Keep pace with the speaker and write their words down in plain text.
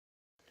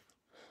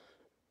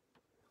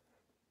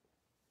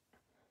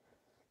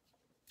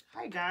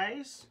Hi,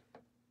 guys.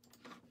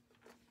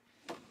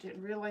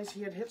 Didn't realize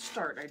he had hit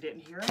start. I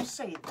didn't hear him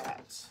say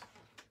that.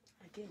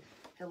 I did.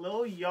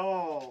 Hello,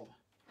 y'all.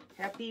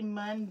 Happy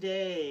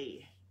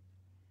Monday.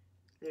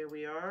 There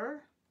we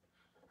are.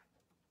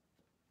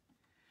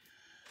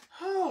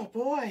 Oh,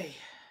 boy.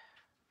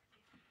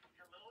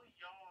 Hello,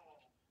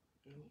 y'all.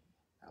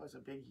 That was a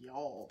big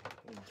y'all.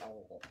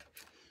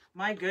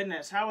 My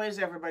goodness. How is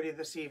everybody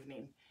this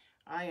evening?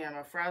 I am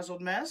a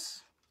frazzled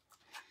mess.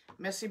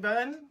 Messy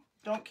bun.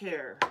 Don't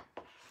care.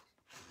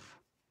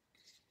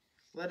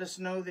 Let us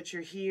know that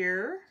you're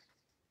here.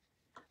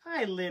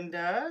 Hi,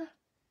 Linda.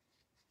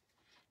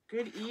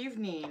 Good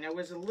evening. I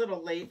was a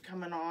little late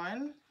coming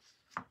on.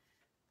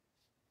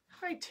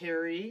 Hi,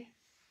 Terry.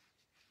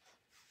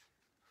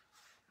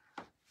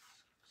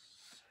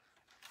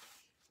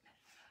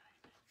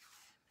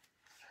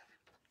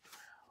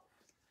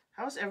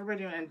 How's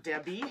everybody doing? And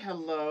Debbie,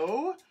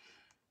 hello.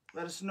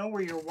 Let us know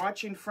where you're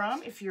watching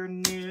from if you're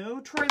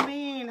new.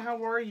 Troylene,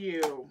 how are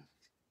you?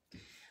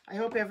 I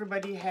hope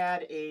everybody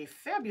had a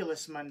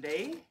fabulous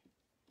Monday.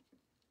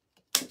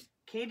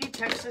 Katy,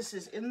 Texas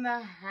is in the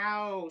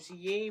house.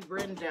 Yay,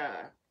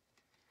 Brenda.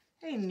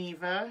 Hey,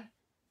 Neva.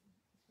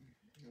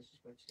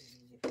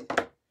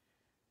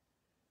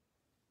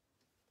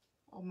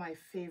 All my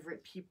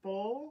favorite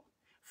people.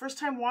 First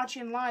time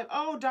watching live.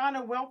 Oh,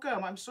 Donna,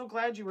 welcome. I'm so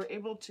glad you were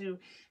able to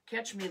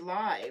catch me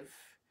live.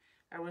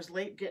 I was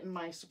late getting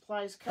my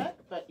supplies cut,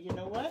 but you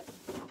know what?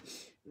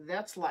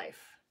 That's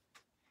life.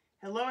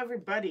 Hello,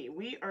 everybody.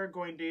 We are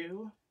going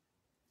to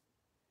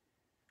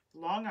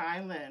Long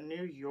Island,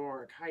 New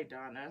York. Hi,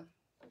 Donna.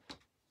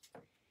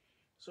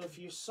 So if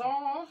you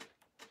saw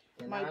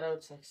my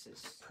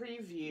Texas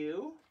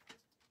preview.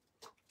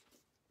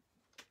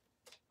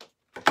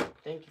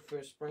 Thank you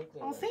for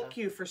sprinkling. Oh, thank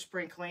you for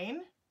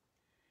sprinkling.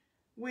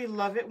 We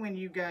love it when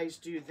you guys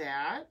do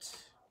that.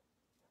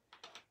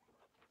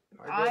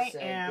 I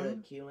am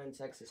good. Keelan,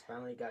 Texas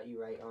finally got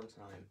you right on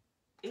time.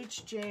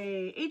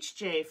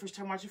 HJ, first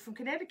time watching from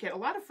Connecticut. A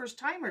lot of first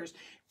timers.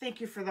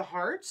 Thank you for the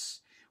hearts.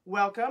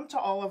 Welcome to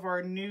all of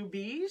our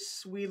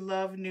newbies. We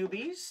love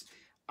newbies.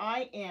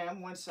 I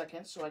am, one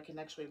second so I can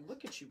actually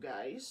look at you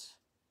guys.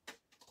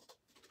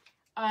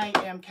 I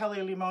am Kelly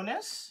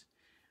Limones,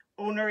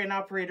 owner and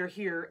operator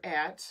here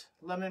at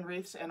Lemon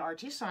Wreaths and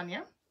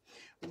Artisania.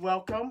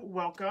 Welcome,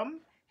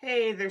 welcome.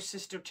 Hey, there's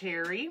Sister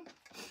Terry.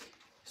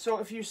 So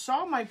if you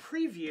saw my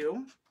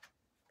preview,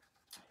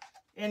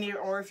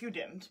 or if you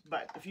didn't,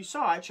 but if you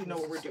saw it, you know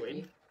what we're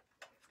doing.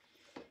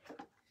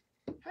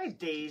 Hi,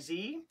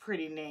 Daisy.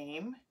 Pretty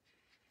name.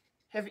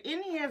 Have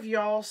any of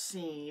y'all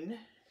seen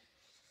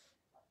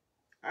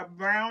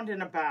Around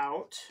and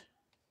About?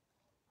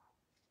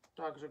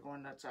 Dogs are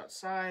going nuts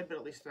outside, but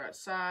at least they're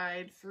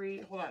outside.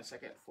 3, hold on a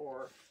second.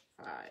 4,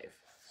 5,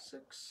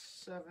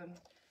 6, 7,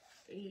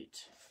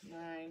 8,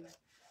 9,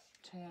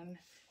 10,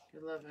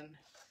 11,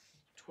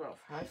 12.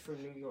 Hi for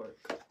New York.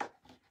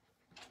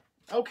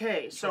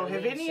 Okay, so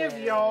have any of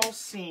y'all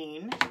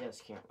seen Yes,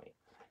 can't wait.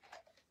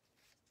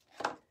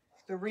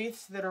 the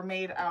wreaths that are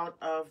made out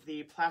of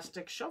the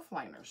plastic shelf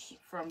liners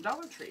from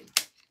Dollar Tree?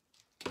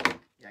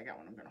 Yeah, I got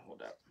one I'm going to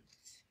hold up.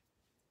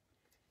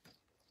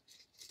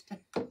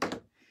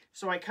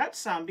 So I cut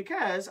some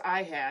because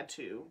I had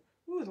to,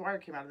 ooh, the wire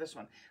came out of this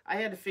one. I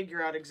had to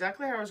figure out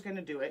exactly how I was going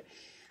to do it.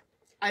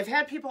 I've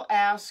had people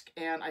ask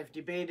and I've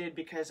debated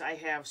because I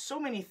have so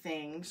many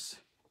things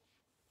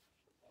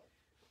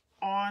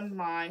on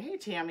my, hey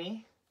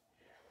Tammy,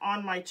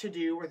 on my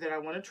to-do or that I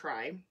want to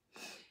try.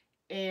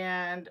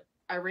 And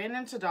I ran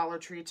into Dollar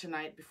Tree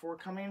tonight before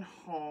coming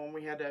home.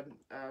 We had a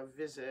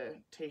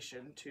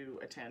visitation to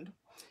attend.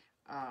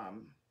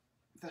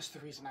 That's the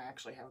reason I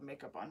actually have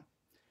makeup on.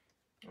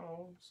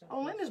 Oh,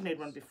 Linda's made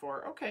one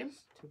before. Okay.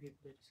 2 people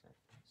did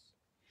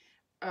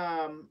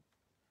sacrifice.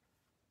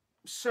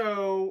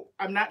 So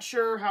I'm not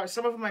sure how,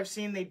 some of them I've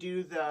seen they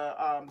do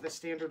the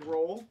standard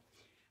roll.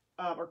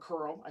 Or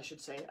curl, I should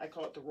say. I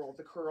call it the roll,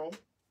 the curl.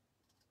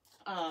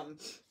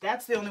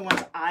 That's the only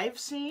ones I've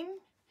seen.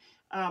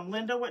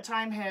 Linda, what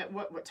kind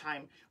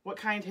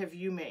have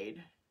you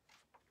made?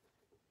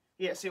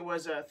 Yes, it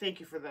was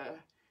thank you for the.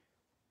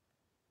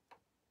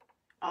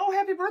 Oh,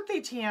 happy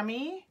birthday,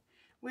 Tammy.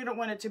 We don't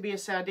want it to be a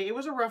sad day. It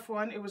was a rough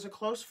one. It was a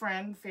close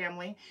friend,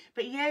 family.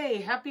 But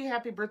yay,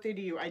 happy birthday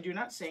to you. I do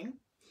not sing.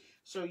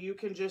 So you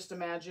can just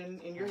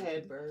imagine in your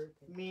head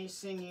me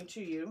singing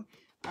to you.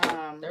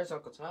 There's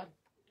Uncle Todd.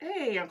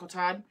 Hey, Uncle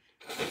Todd,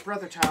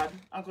 Brother Todd,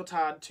 Uncle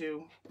Todd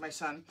to my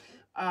son.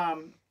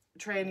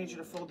 Trey, I need you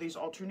to fold these,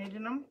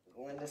 alternating them.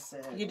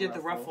 You did the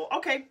ruffle.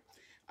 Okay,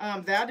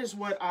 that is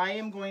what I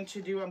am going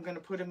to do. I'm going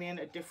to put them in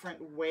a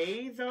different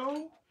way,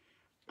 though.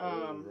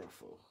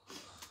 Ruffle.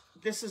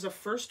 This is a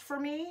first for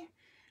me,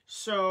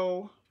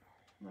 so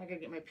I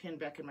gotta get my pin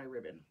back in my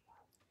ribbon.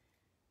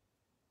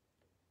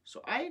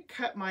 So I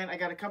cut mine. I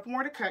got a couple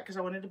more to cut because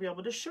I wanted to be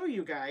able to show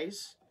you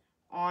guys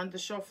on the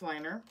shelf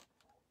liner.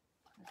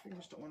 My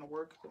fingers don't want to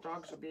work. The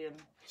dogs are being...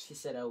 She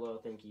said, "Oh, well,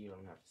 thank you. You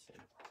don't have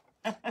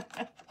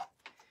to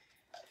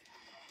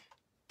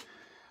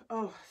say."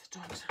 Oh, the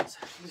dog's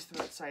outside. At least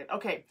they're outside.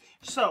 Okay,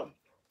 so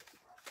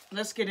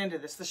let's get into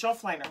this. The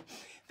shelf liner.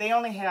 They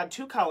only had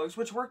 2 colors,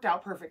 which worked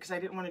out perfect because I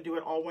didn't want to do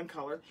it all one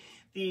color.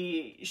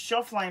 The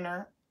shelf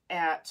liner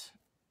at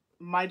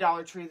my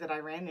Dollar Tree that I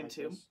ran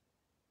into.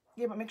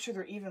 Yeah, but make sure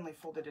they're evenly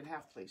folded in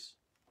half, please.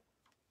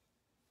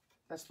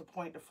 That's the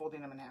point of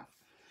folding them in half.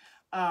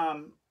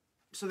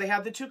 So they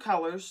have the 2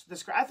 colors.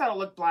 I thought it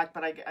looked black,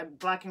 but I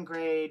black and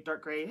gray,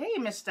 dark gray. Hey,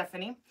 Miss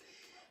Stephanie.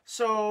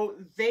 So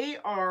they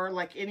are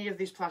like any of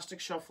these plastic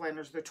shelf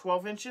liners. They're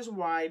 12 inches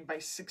wide by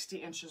 60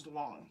 inches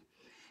long.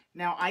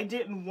 Now, I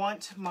didn't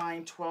want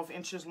mine 12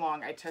 inches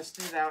long. I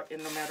tested it out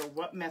in no matter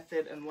what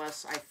method,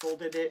 unless I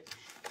folded it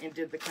and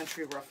did the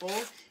country ruffle.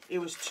 It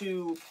was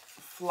too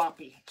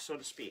floppy, so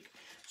to speak.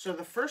 So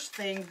the first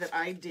thing that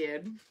I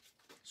did,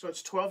 so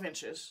it's 12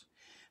 inches.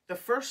 The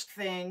first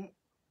thing,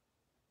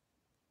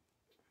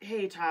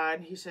 hey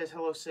Todd, he says,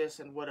 hello sis,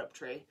 and what up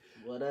Trey?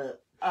 What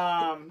up?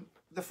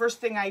 The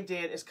first thing I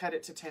did is cut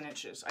it to 10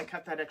 inches. I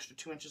cut that extra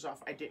 2 inches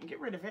off. I didn't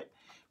get rid of it.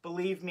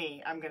 Believe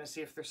me, I'm going to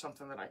see if there's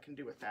something that I can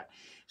do with that.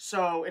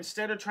 So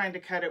instead of trying to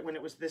cut it when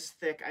it was this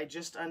thick, I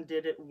just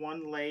undid it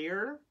 1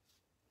 layer.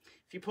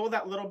 If you pull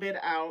that little bit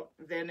out,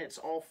 then it's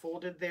all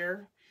folded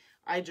there.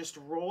 I just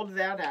rolled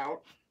that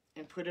out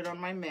and put it on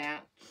my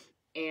mat,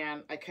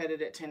 and I cut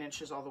it at 10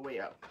 inches all the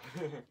way up.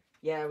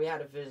 Yeah, we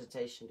had a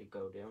visitation to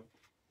go do.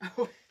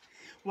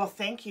 Well,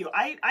 thank you.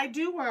 I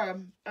do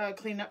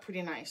clean up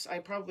pretty nice. I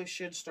probably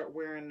should start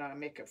wearing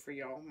makeup for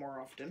y'all more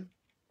often.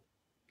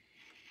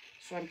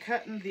 So I'm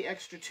cutting the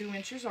extra 2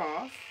 inches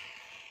off.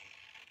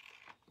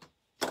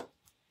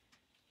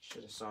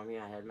 Should have saw me.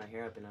 I had my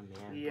hair up in a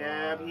man.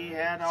 Yeah,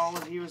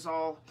 he was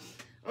all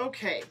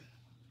okay.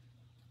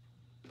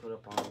 Put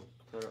up clothes.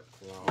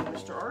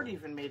 Mr. Art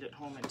even made it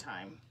home in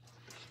time.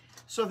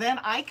 So then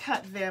I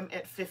cut them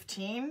at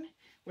 15,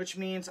 which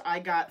means I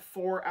got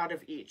 4 out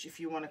of each. If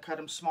you want to cut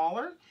them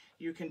smaller,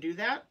 you can do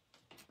that.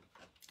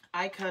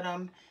 I cut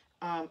them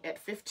at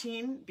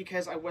 15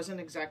 because I wasn't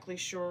exactly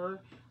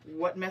sure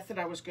what method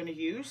I was going to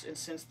use. And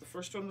since the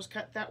first one was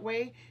cut that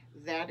way,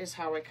 that is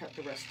how I cut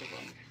the rest of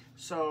them.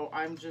 So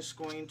I'm just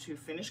going to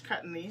finish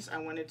cutting these. I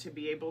wanted to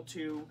be able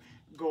to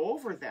go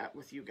over that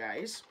with you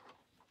guys.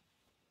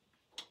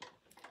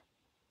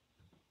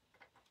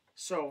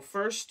 So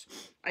first,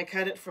 I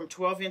cut it from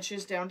 12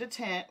 inches down to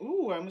 10.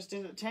 Ooh, I almost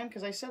did it at 10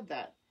 because I said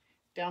that.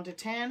 Down to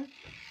 10,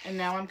 and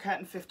now I'm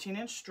cutting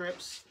 15-inch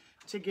strips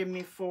to give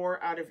me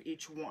 4 out of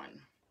each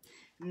one.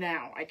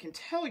 Now, I can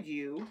tell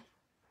you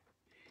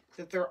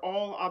that they're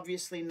all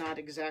obviously not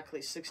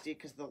exactly 60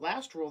 because the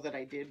last roll that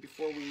I did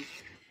before we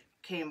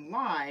came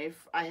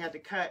live, I had to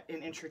cut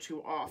an inch or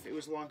 2 off. It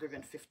was longer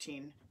than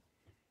 15.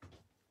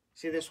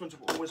 See, this one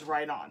was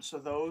right on. So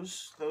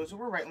those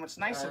were right. And what's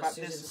nice about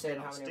Susan this is said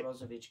how many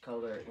rolls of each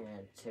color,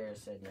 and Tara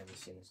said never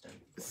seen this done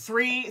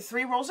before.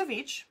 Three rolls of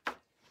each.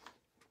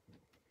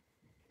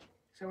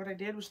 So what I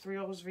did was 3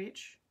 rolls of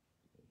each.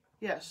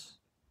 Yes.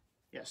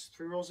 Yes,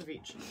 3 rolls of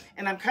each.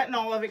 And I'm cutting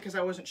all of it because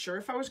I wasn't sure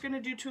if I was going to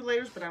do 2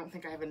 layers, but I don't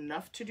think I have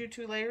enough to do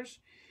 2 layers.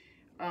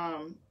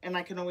 And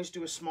I can always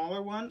do a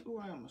smaller one.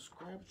 Ooh, I almost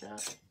grabbed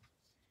that.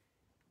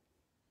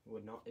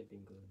 Would not have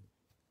been good.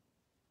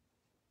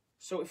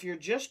 So if you're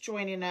just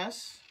joining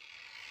us,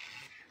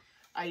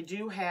 I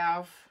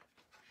have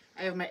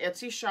my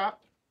Etsy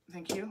shop,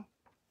 thank you,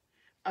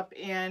 up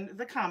in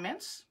the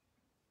comments.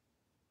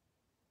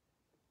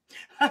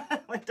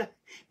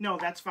 No,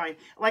 that's fine.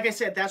 Like I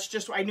said, that's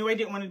just, I knew I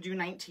didn't want to do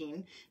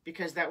 19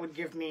 because that would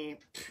give me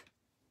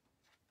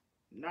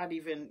not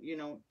even,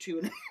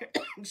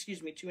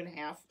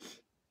 2.5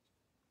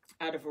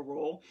 out of a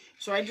roll.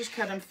 So I just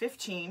cut them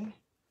 15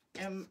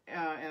 and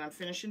I'm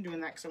finishing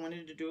doing that because I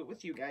wanted to do it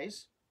with you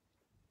guys.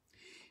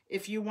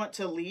 If you want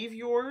to leave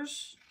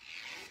yours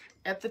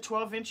at the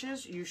 12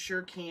 inches, you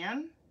sure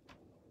can.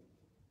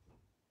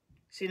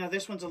 See, now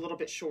this one's a little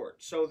bit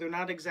short, so they're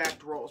not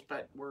exact rolls,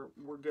 but we're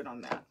good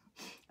on that.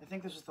 I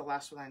think this was the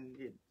last one I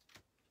needed.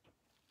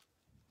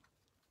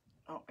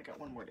 Oh, I got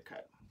one more to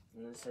cut.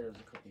 And they said it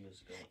was a couple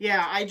years ago.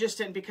 Yeah, I just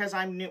didn't because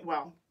I'm new.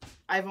 Well,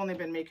 I've only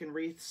been making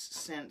wreaths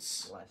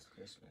since last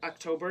Christmas.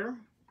 October.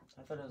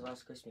 I thought it was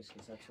last Christmas.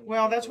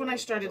 That's when I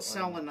started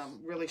selling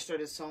them. Really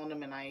started selling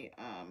them, and I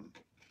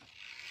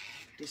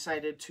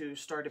decided to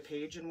start a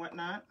page and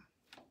whatnot.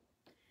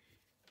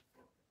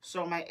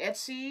 So my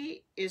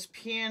Etsy is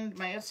pinned.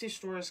 My Etsy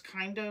store is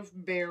kind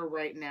of bare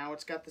right now.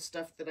 It's got the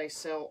stuff that I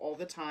sell all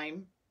the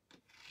time.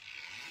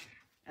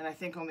 And I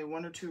think only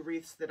 1 or 2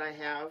 wreaths that I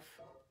have,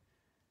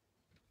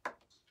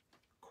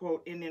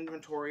 quote, in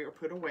inventory or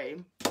put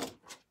away.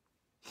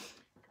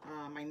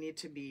 I need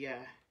to be,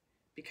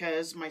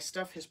 because my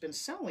stuff has been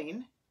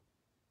selling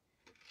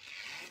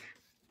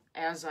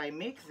as I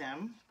make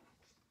them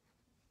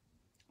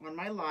on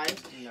my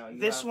live. No,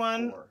 this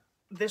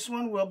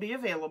one will be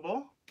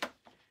available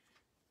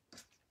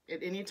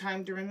at any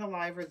time during the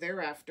live or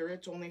thereafter.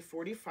 It's only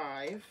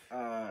 $45.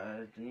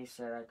 Denise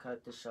said I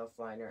cut the shelf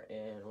liner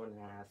in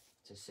 1.5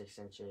 to 6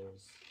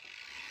 inches,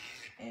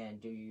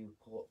 and do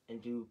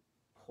the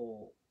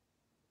pull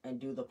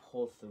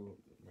through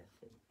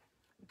method.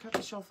 cut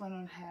the shelf liner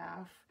in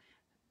half.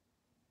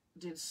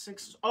 Did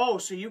 6. Oh,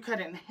 so you cut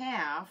it in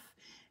half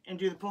and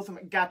do the pull through.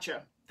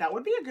 Gotcha. That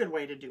would be a good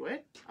way to do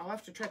it. I'll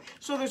have to try.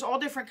 So there's all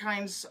different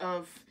kinds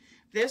of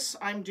this.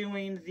 I'm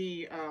doing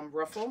the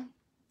ruffle,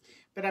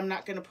 but I'm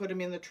not going to put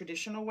them in the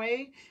traditional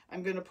way.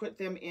 I'm going to put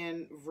them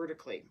in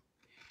vertically.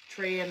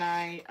 Trey and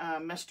I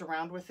messed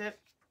around with it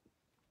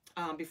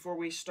before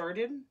we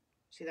started.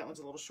 See, that one's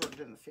a little shorter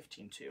than the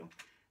 15 too.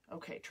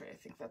 Okay, Trey, I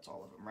think that's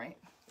all of them, right?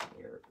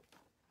 Here.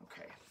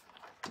 Okay.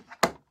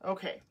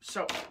 Okay,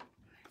 so,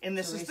 and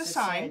this is the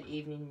sign. Said,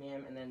 evening,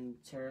 ma'am, and then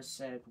Tara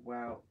said,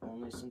 wow,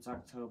 only since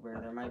October.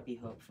 There might be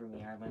hope for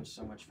me. I learned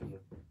so much for you.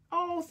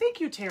 Oh, thank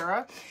you,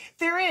 Tara.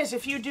 There is.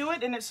 If you do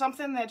it and it's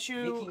something that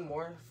you... Vicky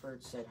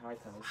Morford said, hi,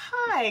 cuz.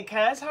 Hi,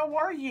 cuz. How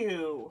are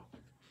you?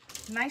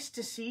 Nice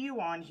to see you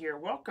on here.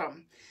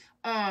 Welcome.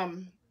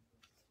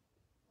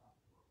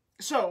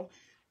 So,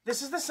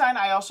 this is the sign.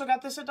 I also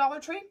got this at Dollar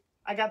Tree.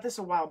 I got this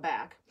a while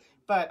back.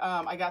 But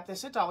I got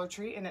this at Dollar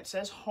Tree, and it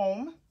says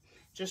home.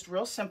 Just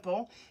real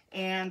simple.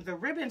 And the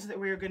ribbons that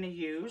we're going to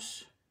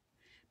use,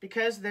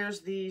 because there's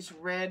these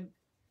red...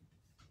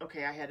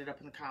 Okay, I had it up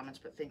in the comments,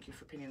 but thank you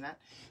for pinning that.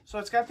 So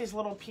it's got these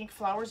little pink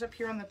flowers up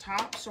here on the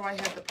top. So I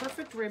had the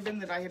perfect ribbon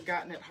that I had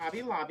gotten at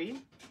Hobby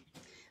Lobby.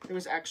 It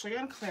was actually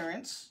on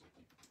clearance.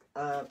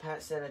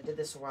 Pat said, I did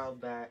this a while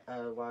back.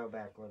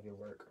 Love your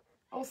work.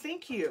 Oh,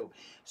 thank you.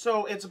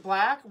 So it's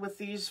black with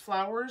these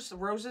flowers,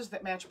 roses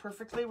that match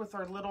perfectly with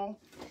our little,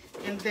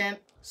 and then...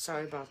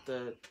 Sorry about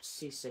the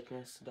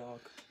seasickness, dog.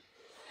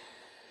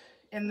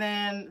 And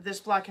then this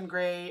black and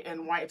gray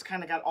and white, it's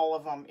kind of got all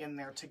of them in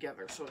there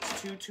together. So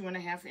it's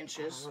 2.5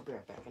 inches. I'll be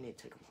right back. I need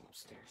to take them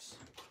upstairs.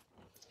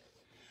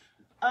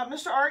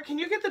 Mr. Art, can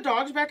you get the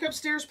dogs back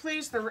upstairs,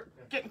 please? They're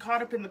getting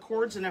caught up in the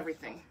cords and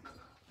everything.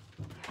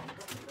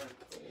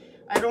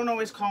 I don't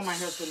always call my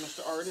husband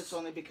Mr. Art. It's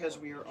only because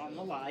we are on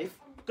the live.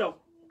 Go.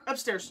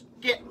 Upstairs.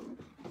 Get.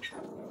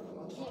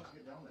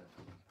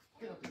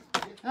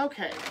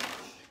 Okay.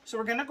 So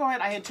we're going to go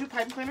ahead. I had 2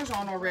 pipe cleaners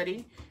on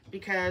already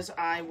because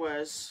I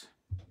was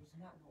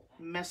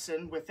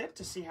messing with it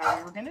to see how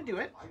we were going to do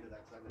it.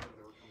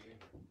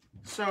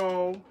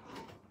 So,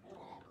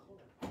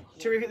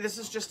 this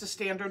is just a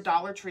standard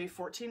Dollar Tree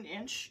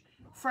 14-inch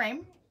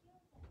frame.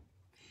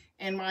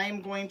 And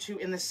I'm going to,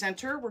 in the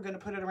center, we're going to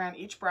put it around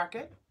each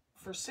bracket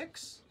for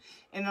 6.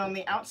 And on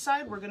the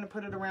outside, we're going to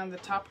put it around the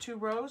top 2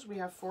 rows. We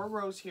have 4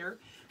 rows here.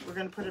 We're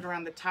going to put it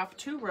around the top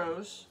 2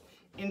 rows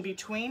in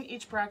between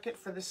each bracket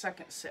for the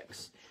second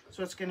 6.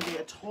 So it's going to be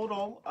a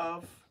total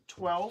of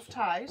 12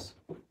 ties.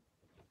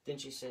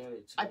 Didn't you say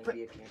it's going to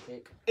be a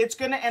pancake? It's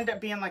going to end up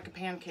being like a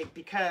pancake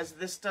because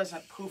this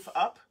doesn't poof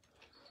up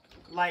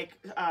like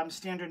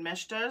standard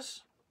mesh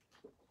does.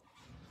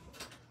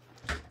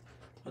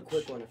 A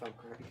quick one if I'm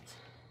correct.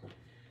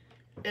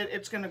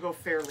 It's going to go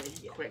fairly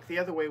quick. The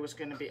other way was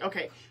going to be...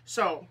 Okay,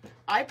 so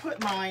I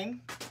put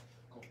mine...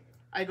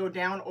 I go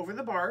down over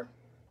the bar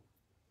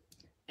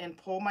and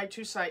pull my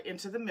 2 sides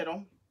into the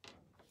middle.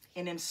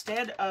 And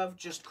instead of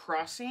just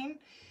crossing,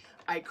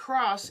 I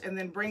cross and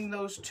then bring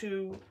those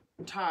 2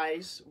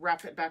 ties,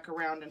 wrap it back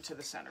around into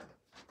the center.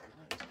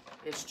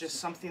 It's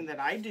just something that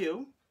I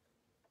do.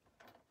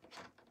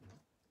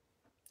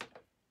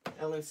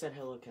 Ellen said,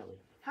 hello, Kelly.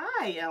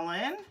 Hi,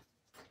 Ellen.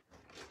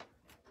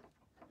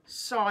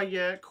 Saw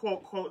you,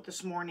 quote,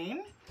 this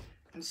morning.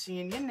 And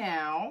seeing you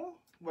now.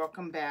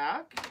 Welcome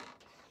back.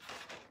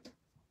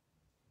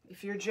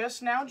 If you're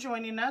just now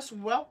joining us,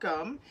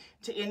 welcome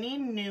to any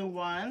new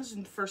ones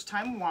and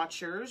first-time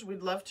watchers.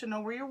 We'd love to know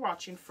where you're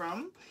watching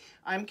from.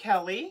 I'm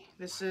Kelly.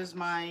 This is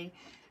my,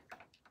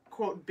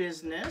 quote,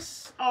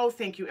 business. Oh,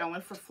 thank you,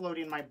 Ellen, for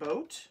floating my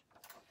boat.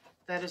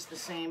 That is the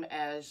same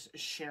as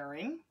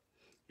sharing.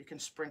 You can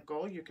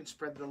sprinkle, you can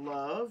spread the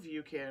love,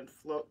 you can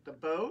float the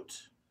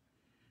boat.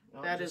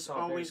 No, that is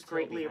always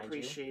greatly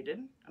appreciated.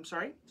 I'm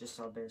sorry? Just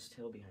saw Bear's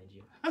tail behind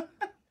you.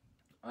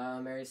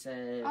 Mary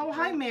said... Oh,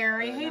 hi,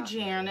 Mary. Hey,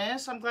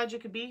 Janice. Mary. I'm glad you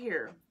could be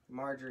here.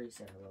 Marjorie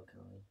said hello,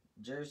 Kelly.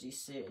 Jersey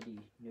City,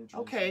 New Jersey.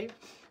 Okay.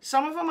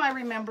 Some of them I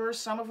remember.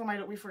 Some of them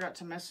we forgot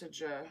to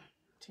message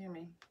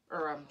Tammy.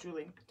 Or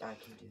Julie. I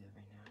can do that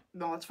right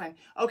now. No, that's fine.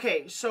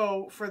 Okay,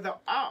 so for the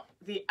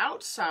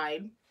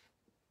outside,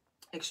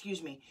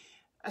 excuse me,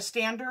 a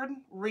standard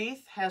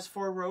wreath has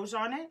 4 rows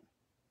on it.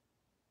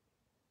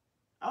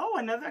 Oh,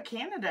 another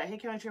Canada. Hey,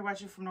 Kelly, if you're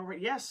watching from Norway.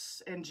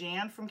 Yes, and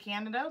Jan from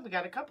Canada. We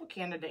got a couple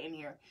Canada in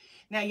here.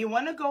 Now, you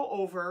want to go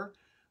over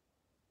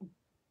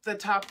the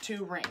top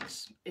 2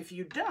 rings. If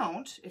you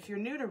don't, if you're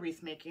new to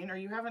wreath making, or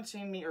you haven't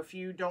seen me, or if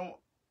you don't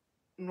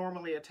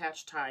normally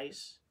attach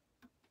ties.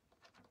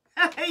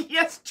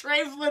 Yes,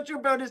 Trey, float your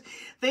boat is.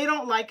 They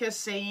don't like us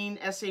saying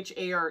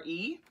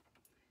S-H-A-R-E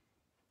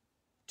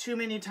too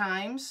many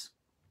times.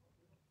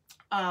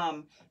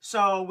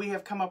 So we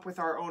have come up with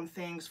our own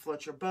things.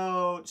 Float your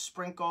boat,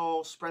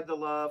 sprinkle, spread the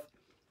love.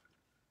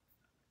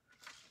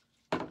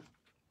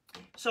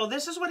 So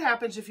this is what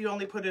happens if you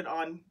only put it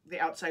on the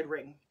outside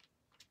ring.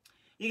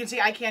 You can see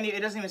I can't even,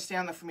 it doesn't even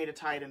stand there for me to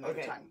tie it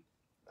another time.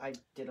 I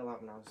did a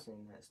lot when I was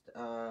saying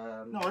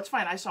that. No, it's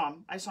fine. I saw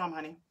him. I saw him,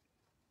 honey.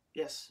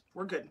 Yes,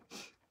 we're good.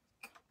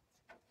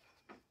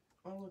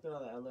 Oh, look at all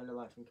that. I learned a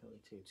lot from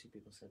Kelly, too. 2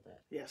 people said that.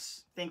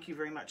 Yes. Thank you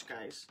very much,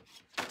 guys.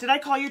 Did I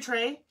call you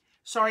Trey?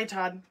 Sorry,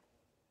 Todd.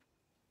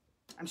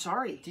 I'm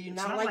sorry. Do you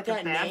It's not like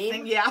that a bad name?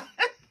 thing. Yeah.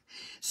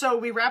 So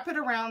we wrap it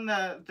around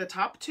the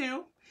top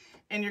 2,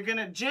 and you're going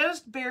to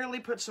just barely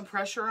put some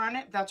pressure on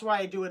it. That's why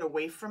I do it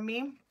away from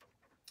me,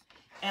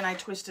 and I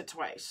twist it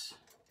twice.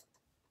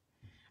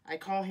 I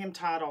call him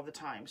Todd all the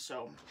time,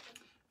 so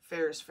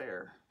fair is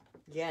fair.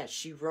 Yeah,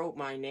 she wrote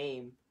my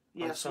name.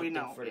 Yes, we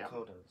know. For yeah.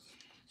 Dakotas.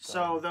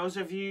 So those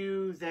of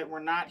you that were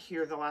not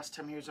here the last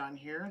time he was on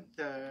here,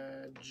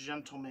 the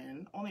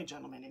gentleman, only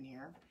gentleman in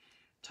here,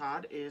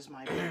 Todd is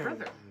my big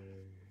brother.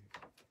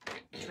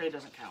 Trey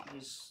doesn't count.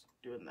 He's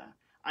doing the,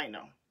 I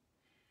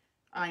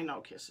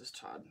know, kisses,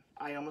 Todd.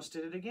 I almost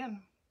did it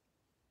again.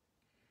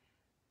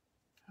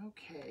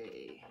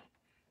 Okay.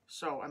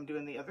 So I'm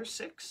doing the other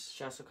 6.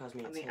 She also calls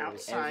me on Terry. the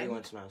outside. Every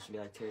once in a while, she'll be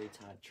like, Terry,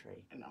 Todd,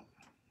 Trey. No.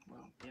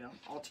 Well, you know,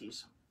 all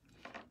T's.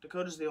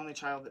 Dakota's the only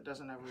child that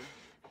doesn't ever...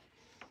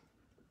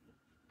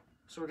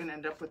 So we're going to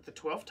end up with the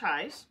 12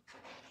 ties.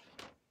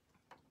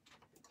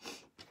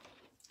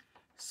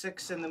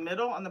 6 in the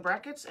middle on the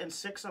brackets and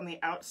 6 on the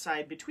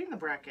outside between the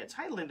brackets.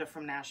 Hi, Linda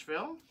from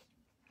Nashville.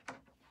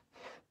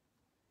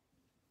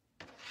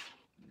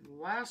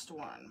 Last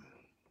one.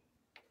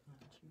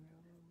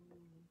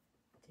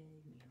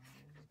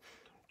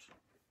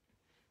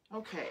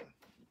 Okay.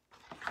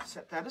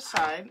 Set that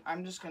aside.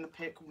 I'm just going to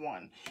pick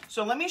one.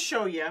 So let me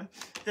show you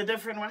the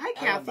different one. Hi,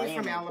 Kathy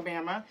from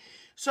Alabama.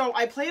 So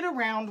I played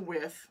around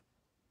with...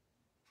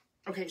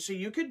 Okay, so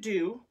you could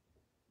do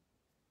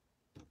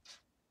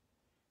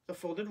the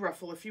folded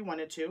ruffle if you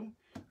wanted to.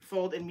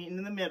 Fold and meet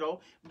in the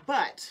middle.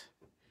 But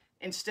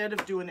instead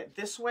of doing it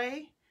this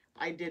way,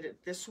 I did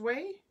it this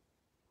way.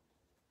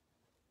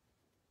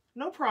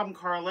 No problem,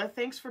 Carla.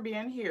 Thanks for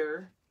being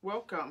here.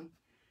 Welcome.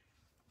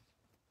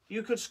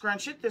 You could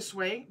scrunch it this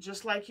way,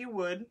 just like you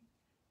would,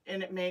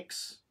 and it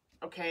makes,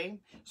 okay?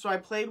 So I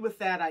played with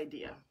that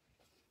idea.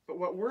 But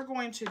what we're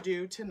going to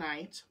do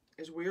tonight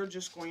is we're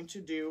just going to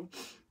do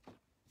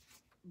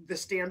the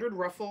standard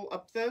ruffle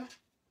up the,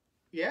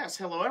 yes,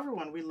 hello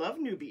everyone, we love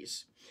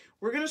newbies.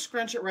 We're going to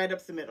scrunch it right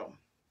up the middle.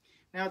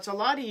 Now it's a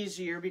lot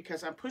easier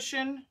because I'm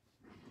pushing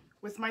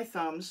with my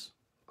thumbs.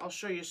 I'll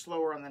show you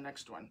slower on the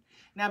next one.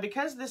 Now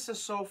because this is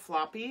so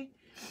floppy,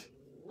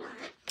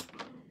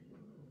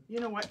 you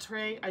know what,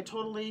 Trey,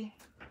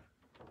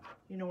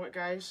 you know what,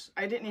 guys,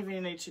 I didn't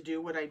even need to do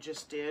what I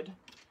just did.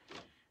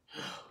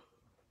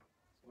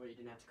 Well, you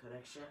didn't have to cut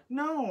extra?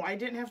 No, I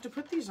didn't have to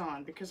put these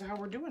on because of how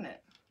we're doing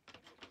it.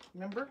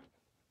 Remember?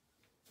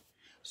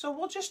 So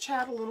we'll just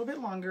chat a little bit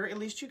longer. At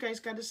least you guys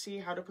got to see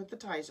how to put the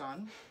ties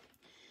on.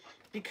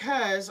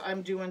 Because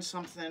I'm doing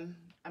something,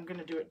 I'm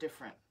going to do it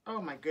different.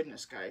 Oh my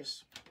goodness,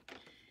 guys.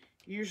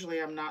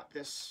 Usually I'm not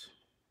this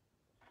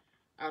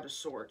out of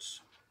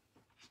sorts.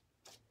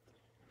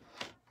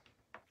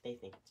 They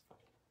think it's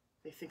funny.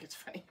 They think it's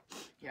funny.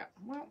 Yeah,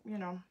 well, you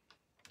know.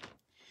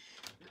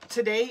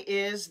 Today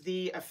is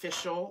the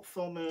official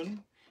full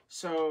moon.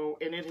 So,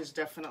 and it has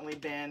definitely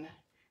been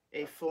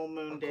a full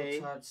moon day.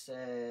 Uncle Todd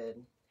said,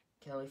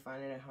 Kelly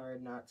finding it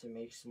hard not to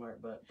make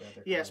smart butt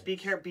brother. Yes, be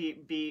careful.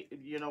 Be.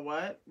 You know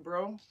what,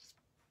 bro?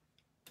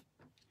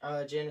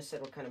 Janice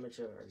said, what kind of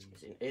material are you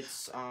using?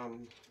 It's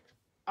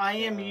I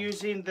am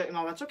using the.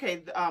 No, that's okay.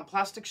 The,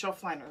 plastic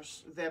shelf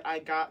liners that I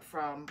got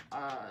from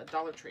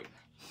Dollar Tree.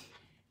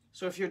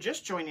 So if you're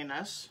just joining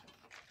us,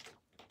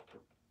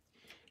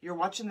 you're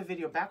watching the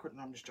video backward.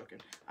 No, I'm just joking.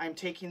 I'm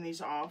taking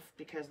these off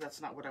because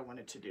that's not what I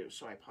wanted to do,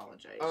 so I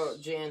apologize. Oh,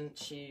 Jan,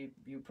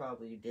 you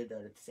probably did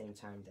that at the same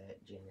time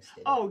that Janice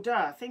did. Oh,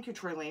 duh. Thank you,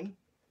 Troylene.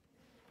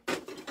 That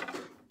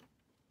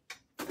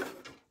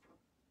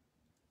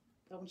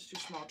one's too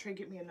small. Trey,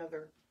 get me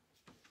another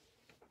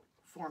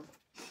form.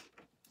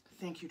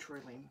 Thank you,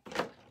 Troylene.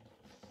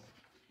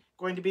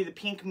 Going to be the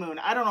pink moon.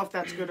 I don't know if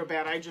that's good or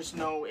bad. I just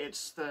know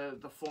it's the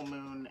full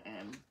moon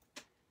and...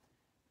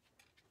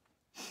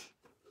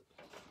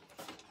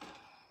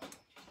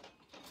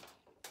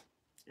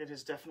 It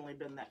has definitely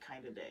been that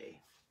kind of day.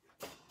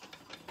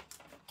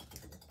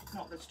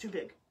 No, that's too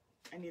big.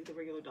 I need the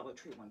regular Dollar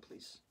Tree one,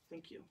 please.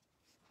 Thank you.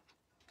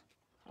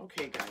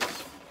 Okay,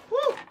 guys.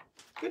 Woo!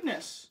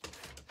 Goodness.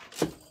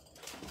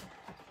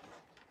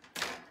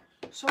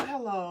 So,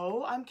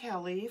 hello. I'm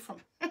Kelly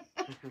from...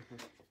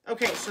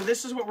 Okay, so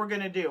this is what we're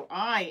going to do.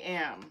 I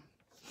am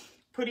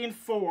putting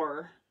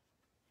 4...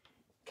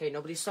 Okay,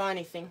 nobody saw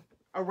anything.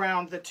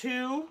 Around the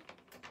 2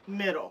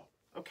 middle.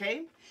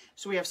 Okay?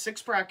 So we have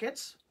 6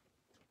 brackets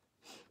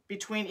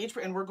between each,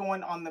 and we're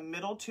going on the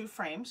middle 2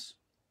 frames.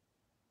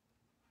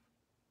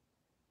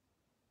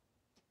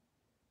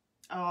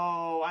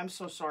 Oh, I'm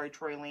so sorry,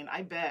 Troylene.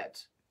 I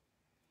bet.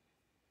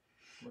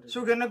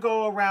 So we're going to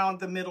go around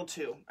the middle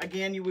 2.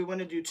 Again, we want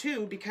to do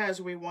 2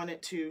 because we want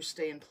it to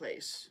stay in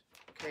place.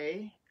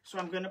 Okay? So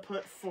I'm going to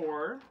put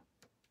 4.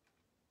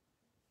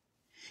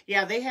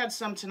 Yeah, they had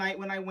some tonight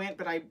when I went,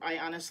 but I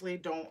honestly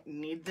don't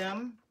need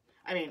them.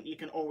 I mean, you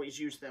can always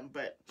use them,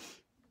 but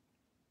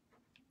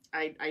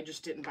I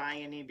just didn't buy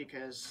any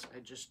because I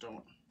just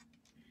don't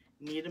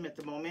need them at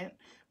the moment.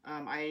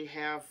 I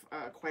have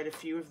quite a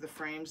few of the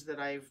frames that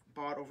I've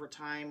bought over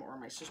time, or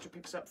my sister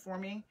picks up for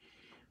me,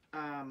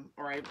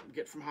 or I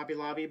get from Hobby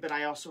Lobby, but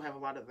I also have a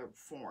lot of the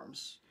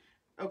forms.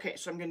 Okay,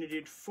 so I'm going to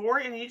do 4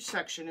 in each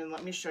section, and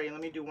let me show you.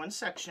 Let me do one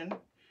section.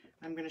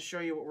 I'm going to show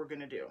you what we're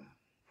going to do.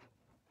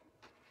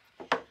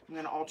 I'm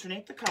going to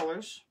alternate the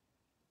colors.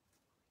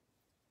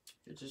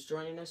 If you're just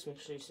joining us, make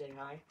sure you say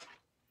hi.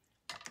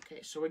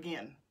 Okay, so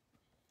again,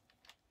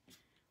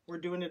 we're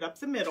doing it up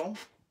the middle.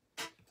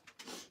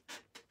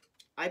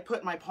 I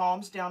put my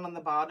palms down on the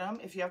bottom.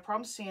 If you have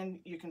problems seeing,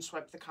 you can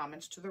swipe the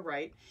comments to the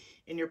right.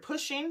 And you're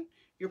pushing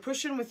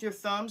with your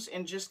thumbs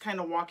and just kind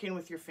of walking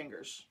with your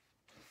fingers.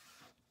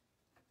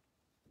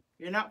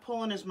 You're not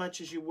pulling as much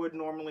as you would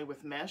normally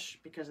with mesh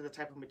because of the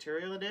type of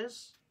material it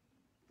is.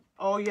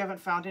 Oh, you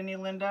haven't found any,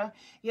 Linda?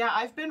 Yeah,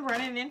 I've been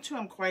running into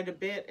them quite a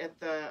bit at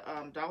the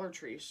Dollar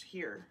Trees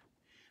here.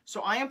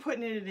 So I am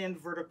putting it in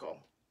vertical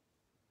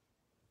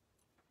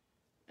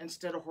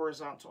instead of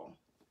horizontal.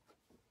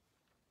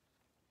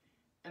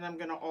 And I'm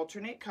going to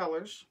alternate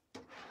colors.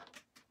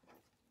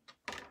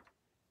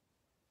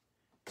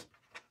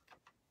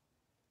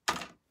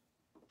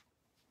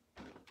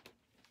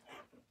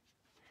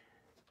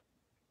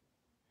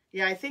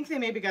 Yeah, I think they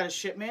maybe got a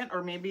shipment,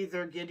 or maybe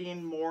they're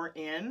getting more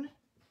in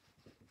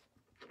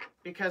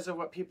because of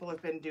what people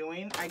have been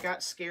doing. I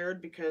got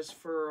scared because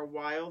for a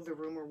while the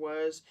rumor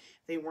was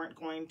they weren't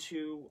going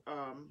to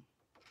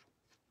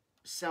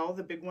sell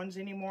the big ones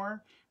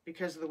anymore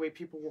because of the way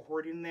people were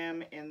hoarding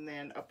them and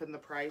then upping the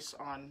price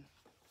on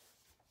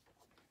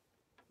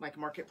like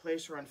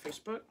Marketplace or on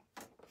Facebook.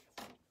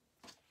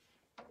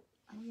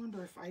 I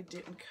wonder if I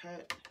didn't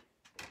cut.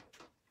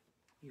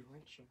 You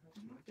weren't sure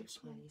of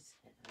Marketplace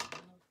and I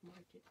love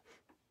Market.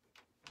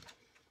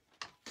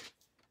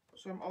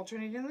 So I'm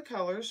alternating the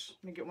colors.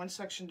 Let me get one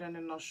section done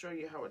and I'll show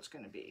you how it's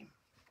going to be.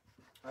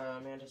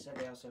 Amanda said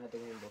they also had the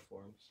rainbow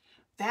forms.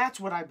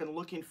 That's what I've been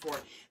looking for.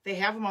 They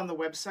have them on the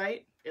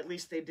website. At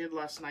least they did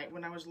last night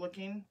when I was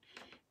looking.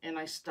 And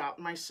I stopped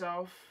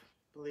myself,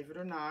 believe it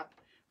or not,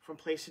 from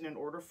placing an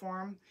order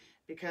form.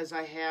 Because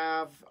I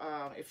have,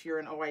 if you're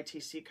an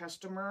OITC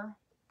customer,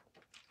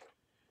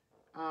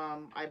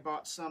 I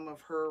bought some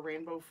of her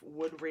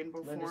wood rainbow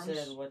Linda forms.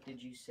 said, what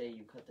did you say?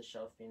 You cut the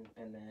shelving.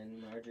 And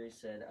then Marjorie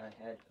said,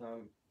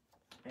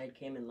 I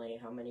came in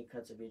late. How many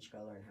cuts of each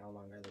color and how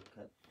long are the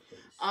cut, please?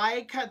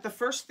 I cut the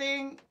first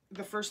thing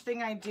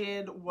I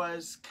did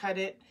was cut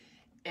it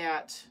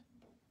at,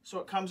 so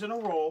it comes in a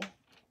roll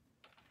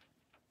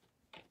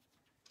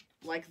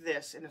like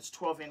this, and it's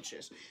 12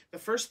 inches. The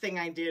first thing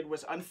I did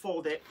was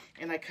unfold it,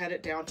 and I cut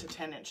it down to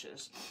 10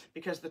 inches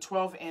because the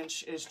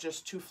 12-inch is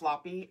just too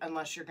floppy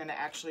unless you're going to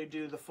actually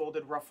do the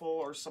folded ruffle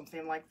or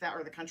something like that,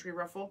 or the country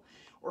ruffle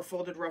or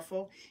folded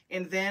ruffle.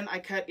 And then I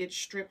cut it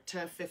stripped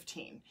to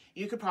 15.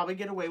 You could probably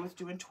get away with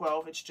doing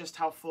 12. It's just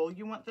how full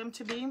you want them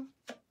to be.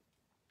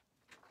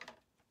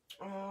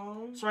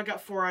 So I got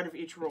 4 out of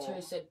each roll.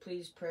 Terry said,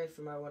 please pray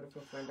for my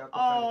wonderful friend, Dr.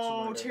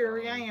 Oh,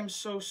 Terry, I am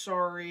so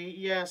sorry.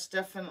 Yes,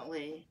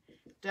 definitely.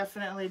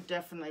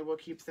 Definitely we'll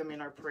keep them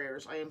in our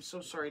prayers. I am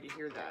so sorry to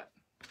hear that.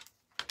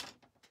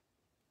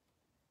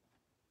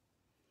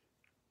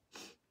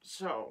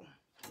 So,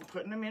 I'm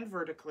putting them in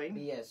vertically.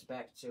 But yes,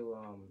 back to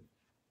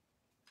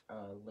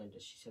Linda.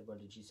 She said, what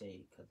did you say?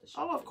 You cut the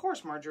shelf. Oh, of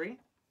course, Marjorie.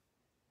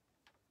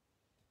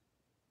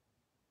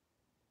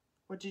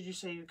 What did you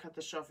say you cut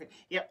the shelving?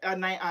 Yep,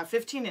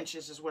 15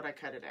 inches is what I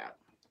cut it at.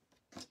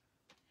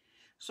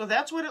 So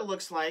that's what it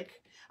looks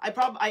like.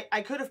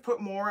 I could have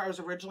put more. I was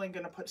originally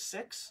going to put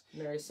 6.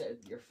 Mary said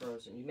you're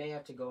frozen. You may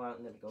have to go out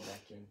and then go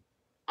back in.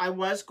 I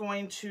was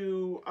going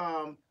to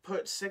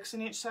put 6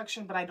 in each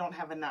section, but I don't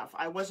have enough.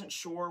 I wasn't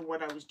sure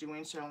what I was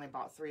doing, so I only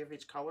bought 3 of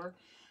each color.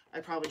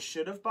 I probably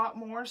should have bought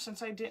more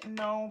since I didn't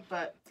know,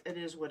 but it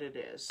is what it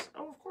is.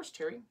 Oh, of course,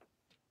 Terry.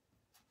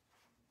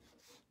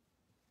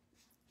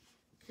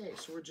 Okay,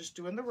 so we're just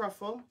doing the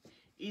ruffle.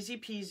 Easy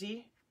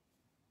peasy.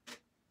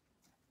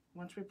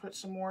 Once we put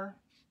some more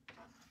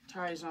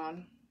ties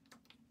on.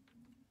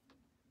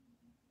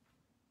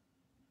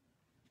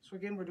 So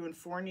again, we're doing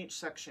 4 in each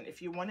section.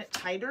 If you want it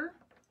tighter,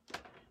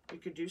 you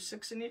could do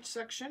 6 in each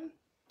section.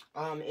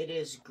 It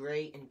is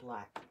gray and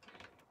black.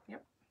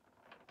 Yep.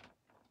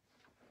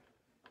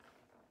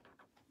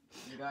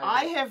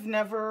 I have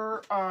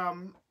never,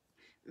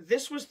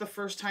 this was the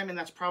first time, and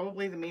that's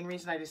probably the main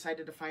reason I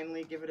decided to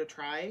finally give it a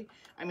try.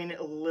 I mean,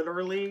 it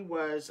literally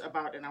was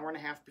about an hour and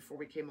a half before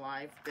we came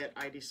live that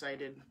I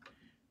decided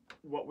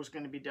what was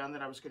going to be done,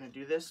 that I was going to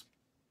do this.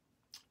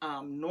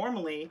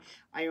 Normally,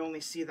 I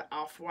only see the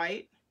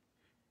off-white,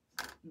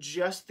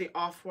 just the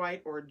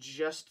off-white or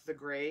just the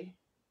gray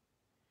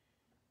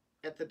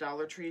at the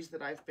Dollar Trees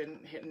that I've been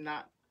hitting,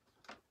 not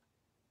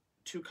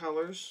 2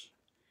 colors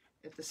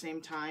at the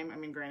same time. I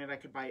mean, granted, I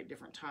could buy it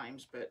different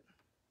times, but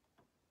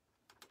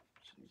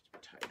it needs to be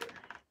tighter.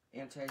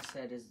 Anti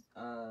said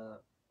oh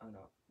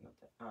no, not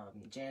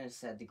that. Janice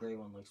said the gray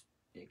one looks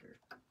bigger.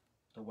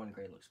 The one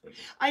gray looks bigger.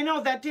 I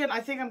know that did.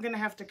 I think I'm going to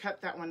have to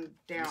cut that one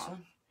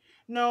down.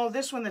 No,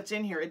 this one that's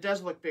in here, it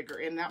does look bigger,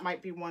 and that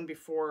might be one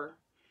before.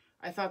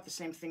 I thought the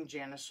same thing,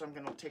 Janice, so I'm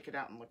going to take it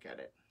out and look at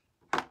it.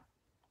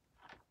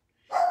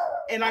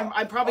 And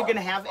I'm probably going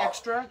to have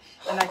extra,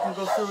 and I can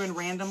go through and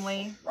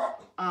randomly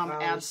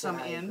add some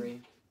in.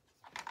 Agree.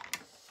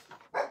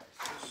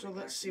 So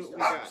let's see what we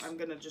got. I'm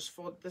going to just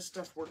fold, this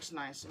stuff works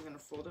nice. I'm going to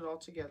fold it all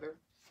together.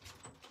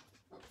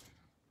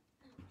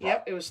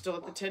 Yep, it was still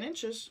at the 10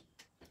 inches,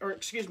 or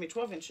excuse me,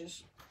 12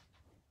 inches.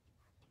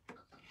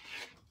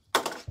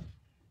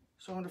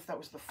 So I wonder if that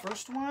was the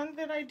first one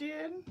that I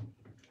did.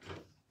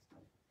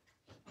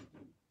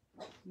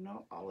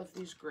 No, all of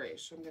these gray.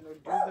 So I'm going to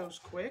do those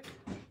quick.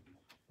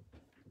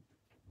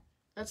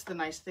 That's the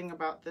nice thing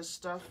about this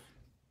stuff.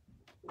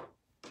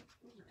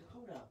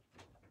 Hold up.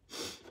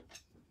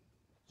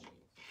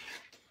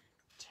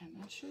 10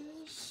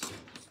 inches.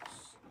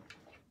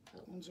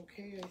 That one's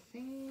okay, I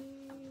think.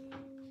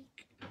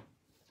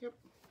 Yep.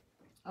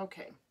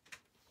 Okay.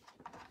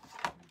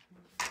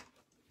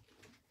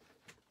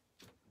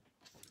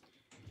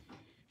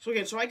 So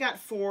again, so I got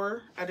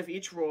 4 out of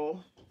each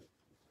roll.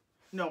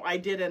 No, I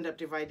did end up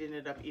dividing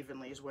it up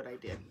evenly is what I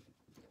did.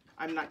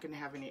 I'm not going to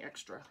have any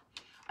extra.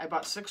 I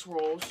bought 6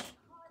 rolls.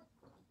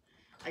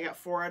 I got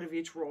 4 out of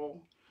each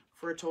roll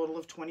for a total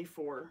of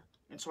 24.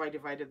 And so I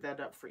divided that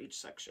up for each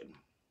section.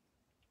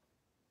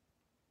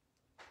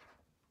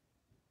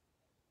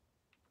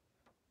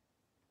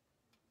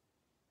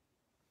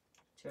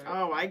 Tara,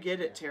 Oh, I get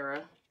it,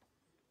 Tara.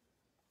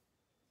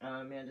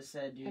 Amanda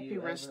said, do Happy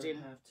you resting.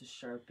 ever have to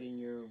sharpen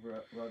your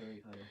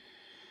rotary cutter?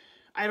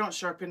 I don't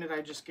sharpen it, I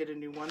just get a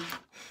new one.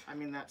 I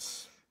mean,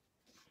 that's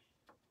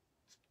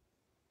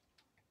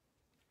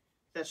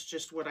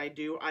just what I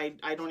do. I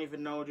don't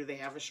even know, do they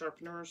have a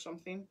sharpener or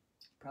something?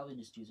 Probably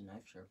just use a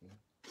knife sharpener.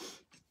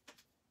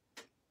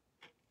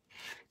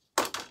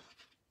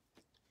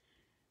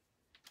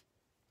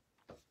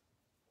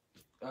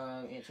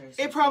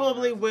 It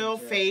probably will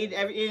fade.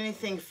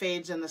 Anything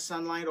fades in the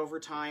sunlight over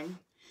time.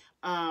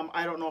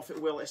 I don't know if it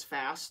will as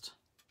fast.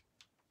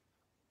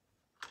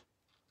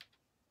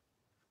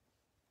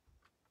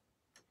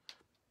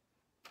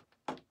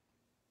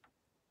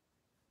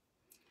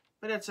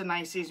 But it's a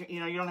nice, easy, you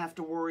know, you don't have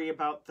to worry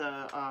about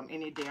the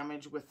any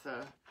damage with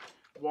the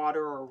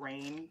water or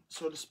rain,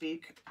 so to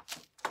speak.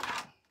 I'm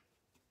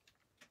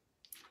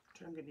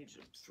going to need to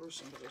throw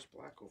some of this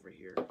black over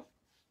here.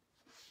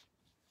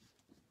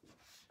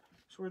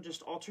 So we're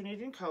just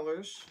alternating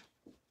colors.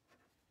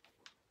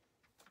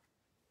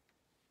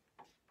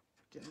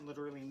 Didn't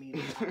literally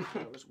mean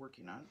what I was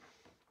working on.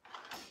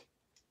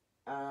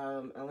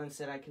 Ellen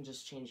said I can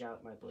just change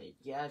out my blade.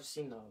 Yeah, I've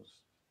seen those.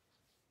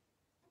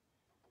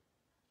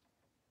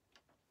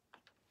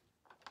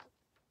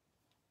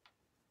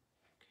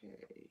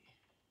 Okay.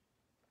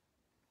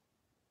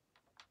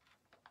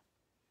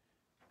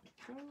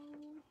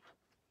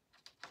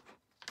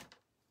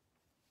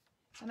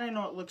 And I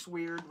know it looks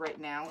weird right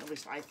now, at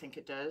least I think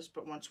it does,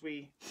 but once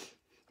we,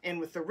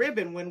 and with the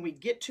ribbon, when we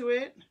get to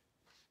it,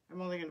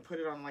 I'm only going to put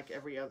it on like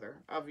every other.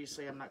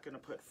 Obviously, I'm not going to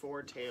put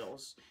 4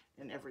 tails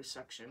in every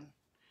section,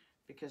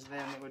 because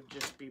then it would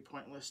just be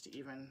pointless to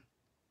even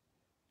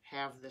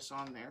have this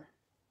on there.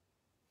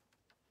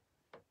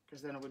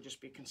 Because then it would just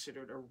be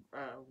considered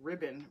a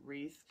ribbon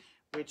wreath,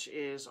 which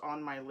is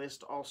on my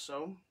list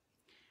also.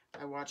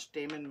 I watched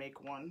Damon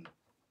make one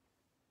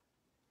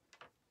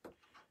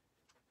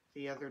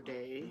the other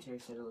day. Terry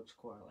said it looks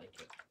cool, I like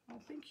it. Oh,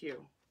 thank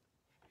you.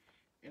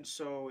 And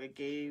so it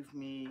gave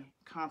me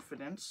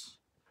confidence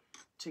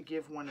to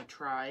give one a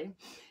try.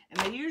 And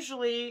I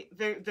usually,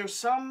 there's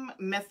some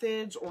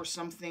methods or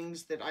some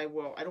things that I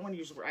don't want to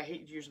use the word, I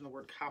hate using the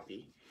word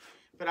copy.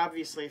 But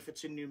obviously if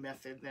it's a new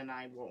method, then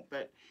I won't.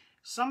 But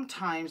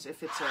sometimes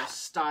if it's a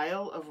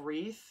style of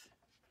wreath,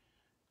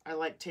 I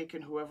like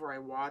taking whoever I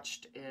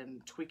watched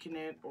and tweaking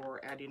it or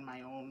adding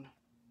my own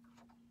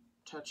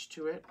touch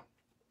to it.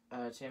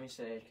 Tammy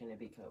said, can it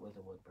be cut with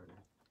a wood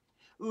burner?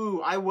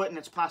 Ooh, I wouldn't.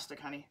 It's plastic,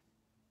 honey.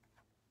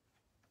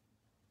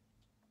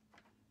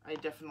 I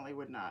definitely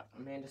would not.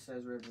 Amanda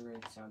says ribbon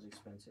ring sounds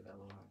expensive,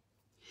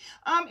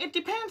 LOL. It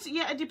depends.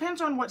 Yeah, it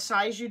depends on what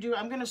size you do.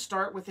 I'm going to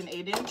start with an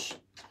 8-inch.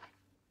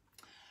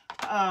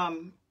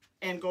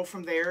 And go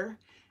from there.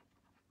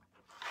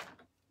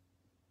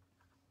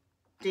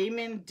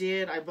 Damon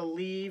did, I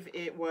believe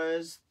it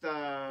was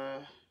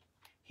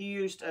he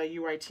used a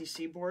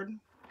UITC board.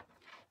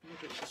 Let me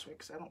do it this way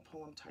because I don't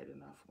pull them tight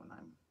enough when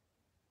I'm,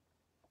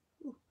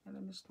 ooh, and I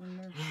missed one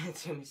there.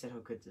 Tammy said, oh,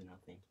 good to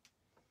nothing.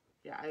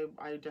 Yeah,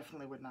 I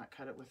definitely would not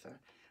cut it with a,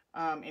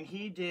 and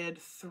he did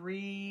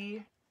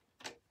 3,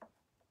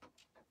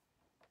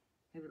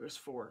 maybe it was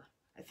 4.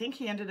 I think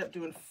he ended up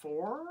doing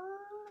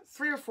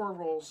 3 or 4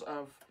 rolls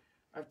of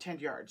 10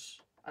 yards,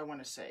 I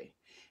want to say.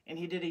 And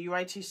he did a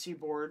UITC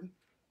board,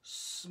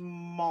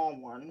 small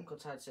one. Uncle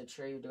Todd said,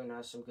 Trey, you're doing an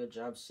awesome, good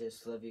job,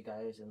 sis. Love you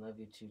guys, and love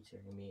you too,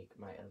 Terry Meek,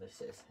 my other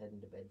sis.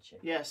 Heading to bed, check.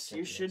 Yes,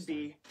 you should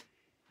be.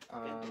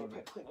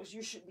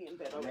 You should be in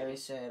bed. Mary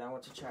said, I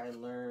want to try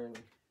and learn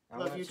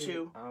Love you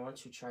too. I want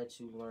to try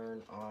to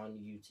learn on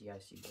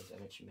UTIC boards. I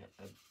meant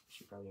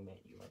she probably meant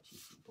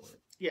UITC board.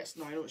 Yes,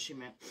 no, I know what she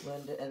meant.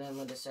 And then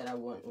Linda said I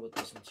went with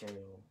this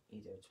material.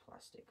 Either it's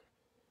plastic.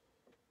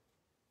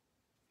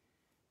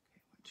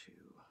 Okay, 1, 2,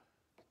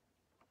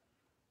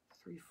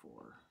 3, 4.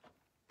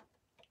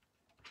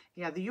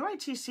 Yeah, the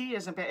UITC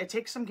isn't bad. It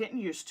takes some getting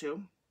used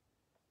to.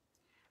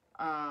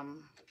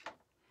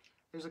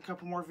 There's a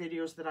couple more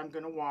videos that I'm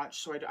going to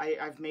watch. So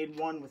I've made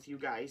one with you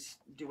guys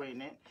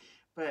doing it.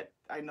 But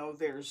I know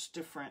there's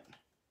different...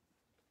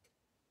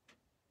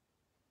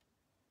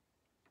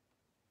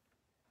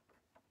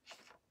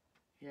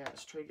 Yeah,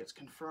 this tray gets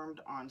confirmed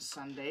on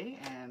Sunday.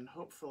 And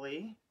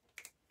hopefully,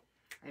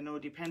 I know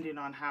depending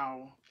on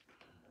how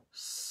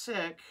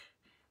sick...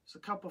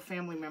 There's a couple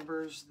family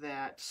members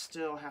that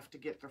still have to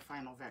get their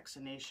final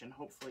vaccination.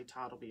 Hopefully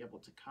Todd will be able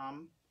to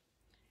come.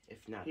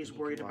 If not, he's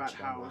worried about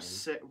how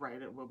sick. Right,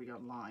 it will be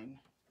online.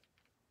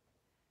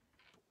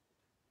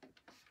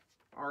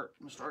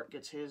 Mr. Art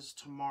gets his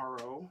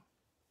tomorrow,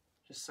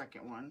 his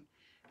second one.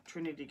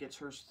 Trinity gets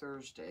hers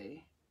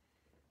Thursday.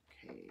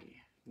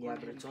 Okay. Yeah,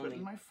 but it's only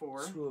my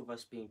 4. 2 of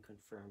us being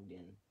confirmed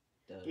in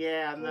the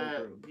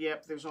group.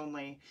 Yep. There's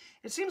only.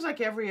 It seems like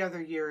every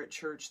other year at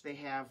church they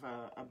have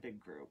a big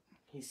group.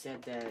 He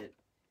said that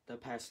the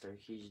pastor,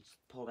 he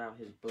pulled out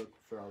his book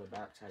for all the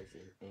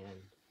baptizing, and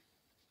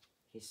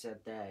he said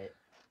that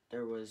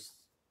there was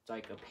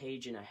like a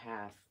page and a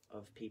half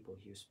of people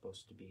he was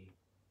supposed to be.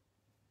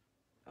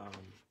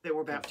 They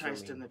were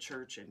baptized in the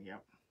church, and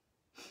yep,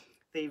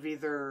 they've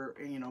either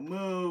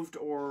moved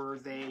or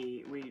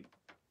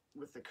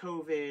with the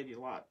COVID a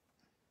lot.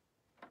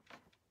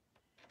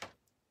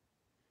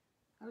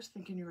 I was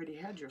thinking you already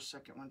had your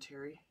second one,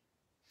 Terry.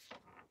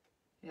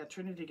 Yeah,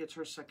 Trinity gets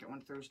her second one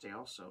Thursday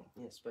also.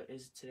 Yes, but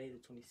is today the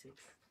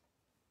 26th?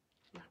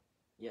 Yeah.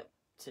 Yep.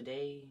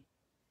 Today,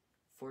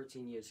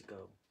 14 years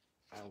ago,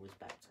 I was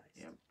baptized.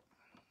 Yep.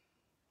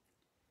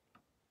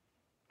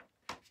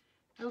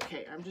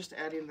 Okay, I'm just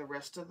adding the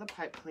rest of the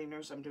pipe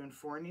cleaners. I'm doing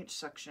 4 in each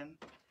section,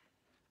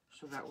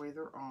 so that way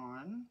they're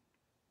on.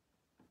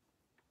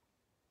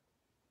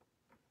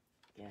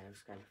 Yeah, it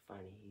was kind of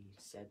funny. He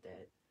said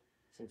that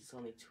since it's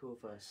only 2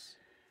 of us,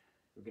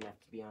 we're going to have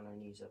to be on our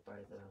knees up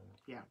by the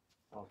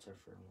altar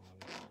for a long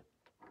time.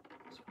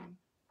 That's fine.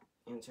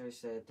 And Terry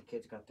said the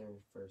kids got there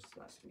first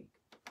last week.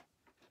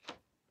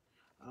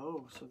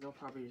 Oh, so they'll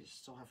probably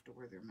still have to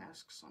wear their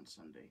masks on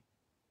Sunday.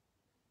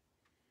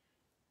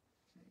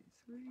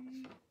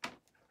 3.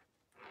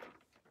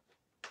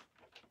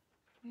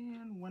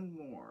 And 1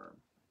 more.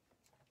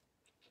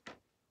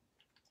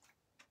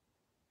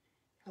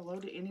 Hello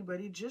to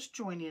anybody just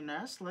joining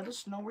us. Let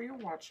us know where you're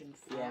watching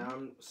from. Yeah,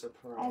 I'm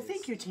surprised. Oh,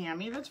 thank you,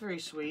 Tammy. That's very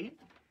sweet.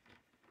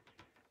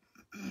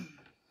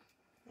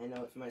 I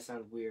know it might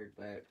sound weird,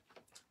 but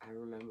I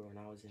remember when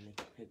I was in the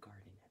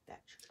kindergarten at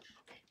that church.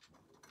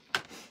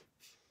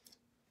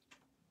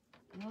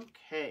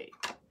 Okay.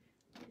 I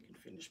can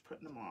finish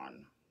putting them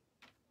on.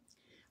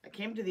 I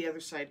came to the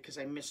other side because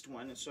I missed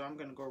one, and so I'm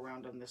going to go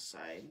around on this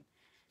side.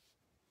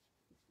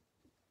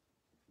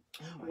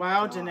 Oh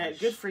wow, gosh. Danette,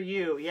 good for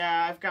you.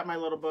 Yeah, I've got my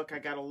little book. I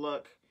got to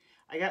look.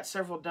 I got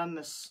several done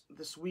this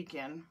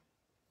weekend.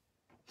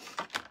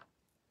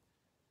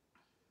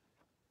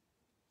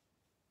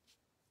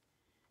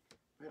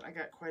 But I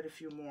got quite a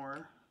few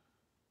more.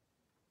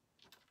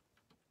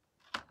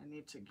 I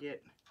need to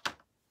get...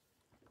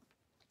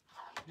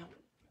 No.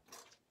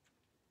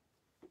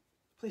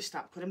 Please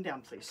stop. Put him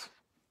down, please.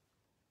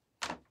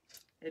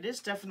 It is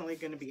definitely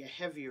going to be a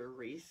heavier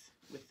wreath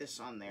with this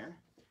on there.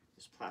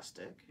 This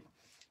plastic.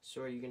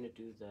 So are you going to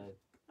do the...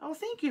 Oh,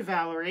 thank you,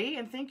 Valerie.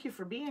 And thank you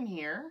for being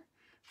here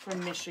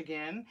from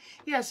Michigan.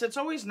 Yes, it's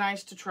always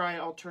nice to try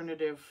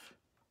alternative...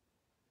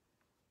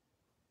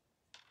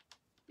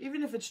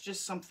 Even if it's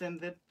just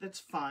something that's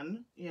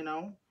fun, you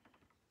know.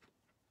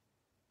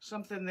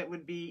 Something that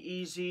would be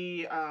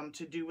easy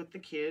to do with the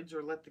kids,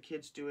 or let the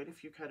kids do it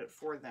if you cut it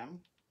for them.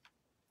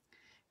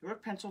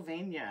 York,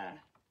 Pennsylvania.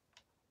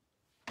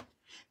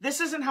 This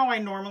isn't how I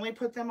normally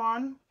put them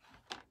on.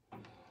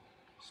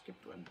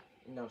 Skipped one.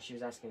 No, she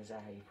was asking, is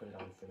that how you put it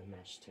on for the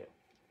mesh too?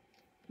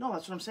 No,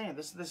 that's what I'm saying.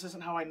 This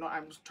isn't how I know.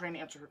 I'm trying to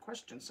answer her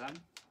question, son.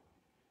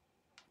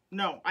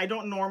 No, I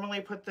don't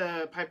normally put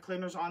the pipe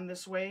cleaners on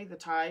this way, the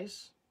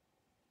ties.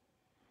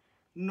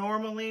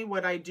 Normally,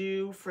 what I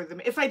do for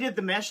the... If I did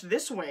the mesh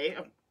this way,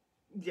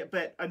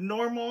 but a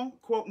normal,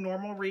 quote,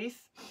 normal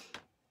wreath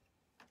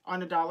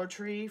on a Dollar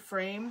Tree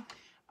frame,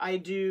 I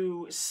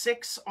do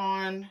 6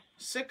 on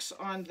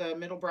the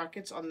middle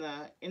brackets on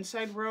the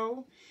inside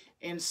row,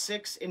 and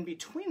 6 in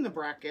between the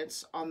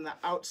brackets on the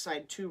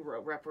outside 2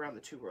 row, wrap around the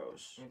 2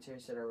 rows. And Terry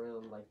said, I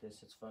really like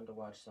this. It's fun to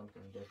watch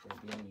something different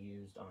being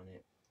used on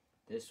it.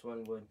 This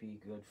one would be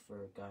good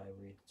for a guy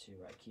wreath too.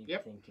 I keep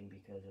thinking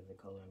because of the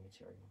color and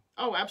material.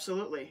 Oh,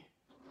 absolutely.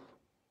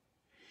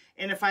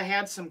 And if I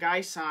had some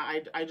guy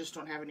sign, I just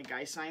don't have any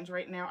guy signs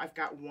right now. I've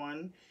got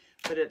one,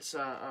 but it's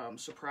a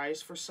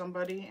surprise for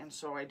somebody, and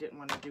so I didn't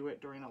want to do it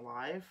during a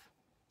live.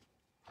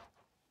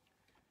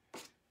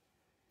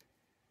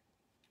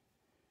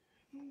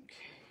 Okay.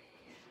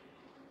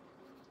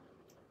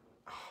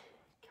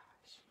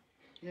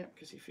 Yeah,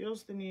 because he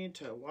feels the need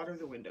to water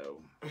the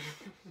window.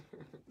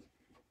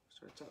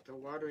 Starts out the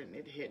water, and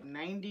it hit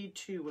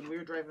 92. When we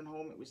were driving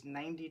home, it was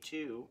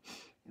 92.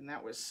 And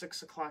that was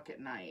 6 o'clock at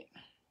night.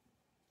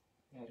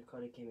 Yeah,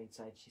 Dakota came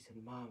inside. She said,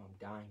 Mom, I'm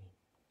dying.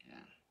 Yeah.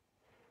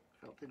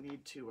 Felt the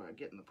need to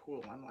get in the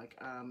pool. I'm like,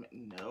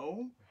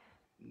 no,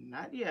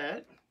 not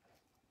yet.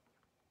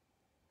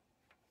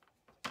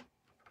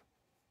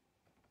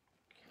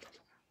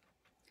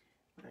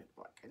 What I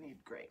black? I need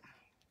gray.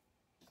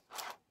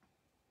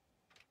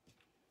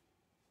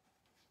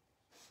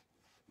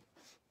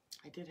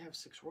 I did have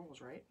 6 rolls,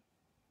 right?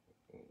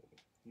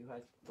 You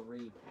had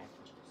 3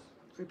 packages.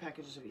 3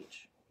 packages of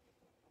each,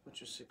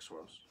 which is 6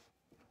 rolls.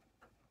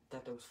 I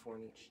thought there was 4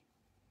 in each.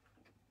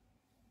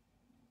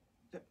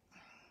 Yep.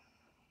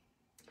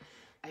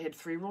 I had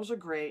 3 rolls of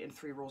gray and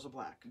 3 rolls of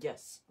black.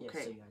 Yes. Yes.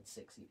 Okay. So you had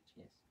 6 each.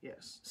 Yes.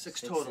 Yes.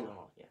 6 total. In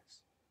all.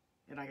 Yes.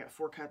 And I got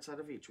 4 cuts out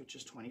of each, which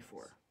is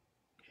 24.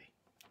 Okay.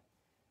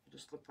 It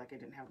just looked like I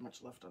didn't have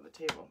much left on the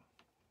table.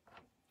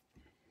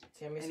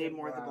 Tammy I need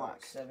more of the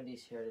black.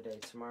 70s here today.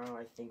 Tomorrow,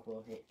 I think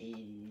we'll hit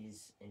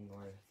 80s in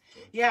North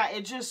Georgia. Yeah,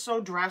 it just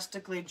so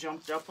drastically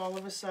jumped up all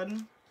of a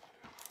sudden.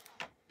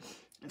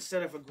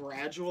 Instead of a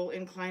gradual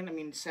incline. I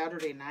mean,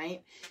 Saturday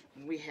night,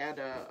 we had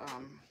a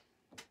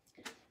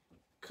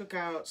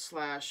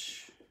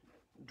cookout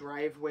 /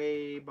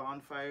 driveway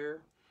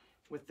bonfire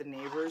with the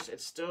neighbors. It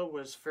still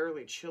was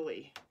fairly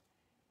chilly.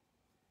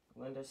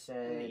 Linda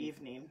said, in the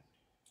evening.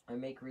 I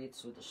make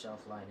wreaths with the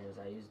shelf liners.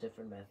 I use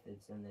different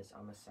methods than this.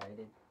 I'm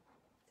excited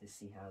to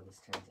see how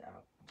this turns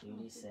out.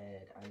 Judy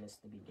said, I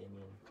missed the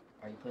beginning.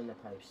 Are you putting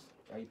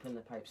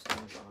the pipe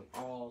strings on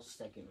all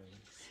second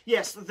rings?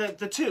 Yes,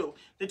 the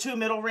two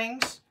middle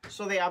rings,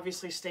 so they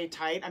obviously stay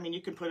tight. I mean, you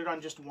can put it on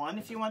just one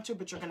if you want to,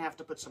 but you're gonna have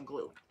to put some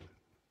glue.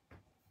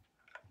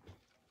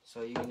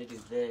 So you're gonna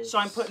do this. So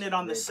I'm putting it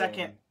on the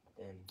second.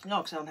 No,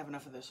 because I don't have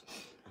enough of this.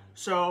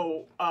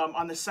 So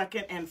on the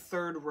second and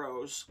third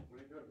rows,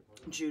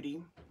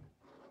 Judy,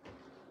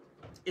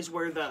 is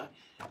where the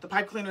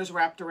pipe cleaner is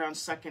wrapped around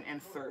second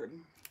and third.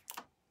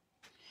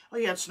 Oh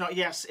yeah, it's not.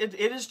 Yes, it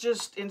is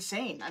just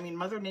insane. I mean,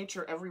 Mother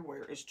Nature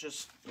everywhere is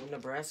just. In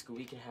Nebraska,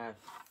 we could have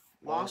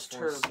lost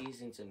 4 her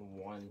seasons in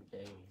one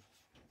day.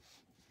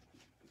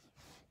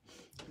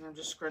 And I'm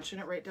just scrunching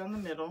it right down the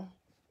middle.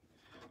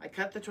 I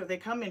cut they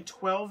come in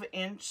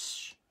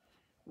 12-inch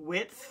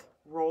width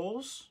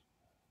rolls,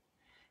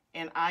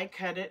 and I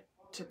cut it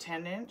to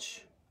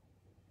 10-inch,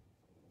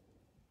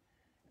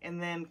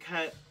 and then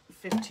cut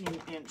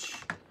 15-inch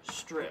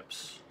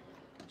strips.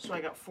 So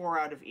I got 4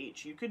 out of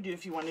each. You could do,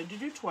 if you wanted to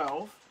do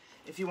 12,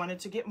 if you wanted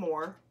to get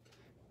more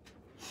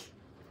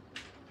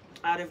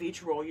out of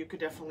each roll, you could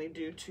definitely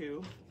do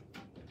 2.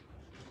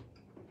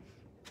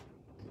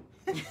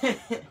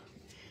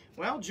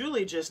 Well,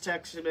 Julie just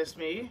texted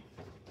me.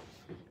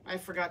 I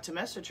forgot to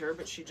message her,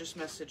 but she just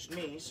messaged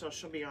me, so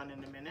she'll be on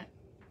in a minute.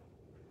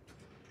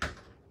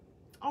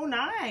 Oh,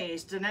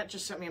 nice. Danette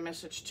just sent me a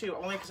message, too,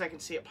 only because I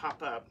can see it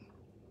pop up.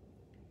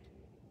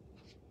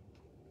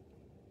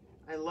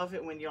 I love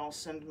it when y'all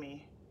send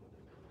me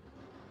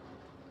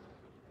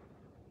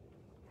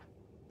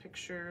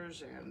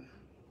pictures and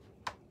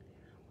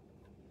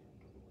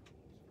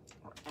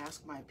or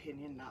ask my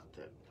opinion, not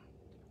that.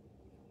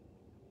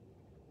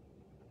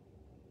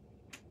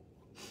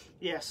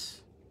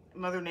 Yes,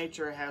 Mother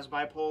Nature has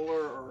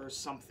bipolar or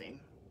something.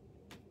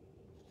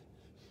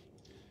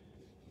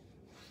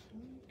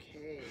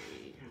 Okay.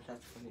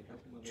 That's funny.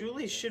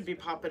 Julie should be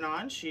popping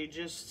on. She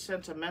just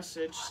sent a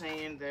message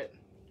saying that,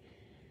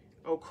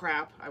 oh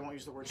crap, I won't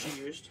use the word she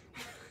used.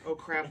 Oh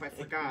crap, I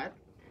forgot.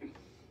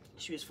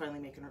 She was finally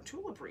making her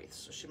tulip wreaths,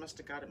 so she must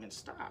have got them in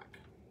stock.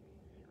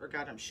 Or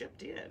got them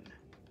shipped in.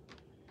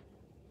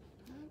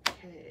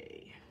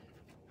 Okay.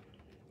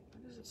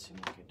 What does it seem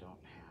like I don't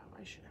have?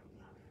 I should have enough.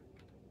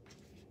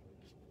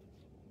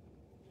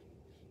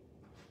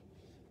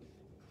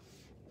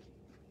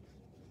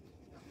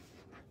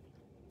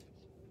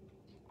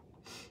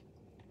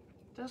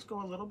 It does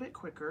go a little bit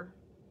quicker.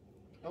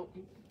 Oh,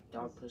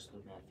 dog pushed the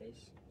mat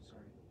face.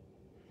 Sorry.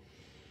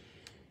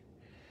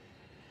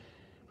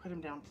 Put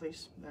him down,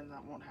 please. Then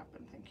that won't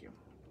happen. Thank you.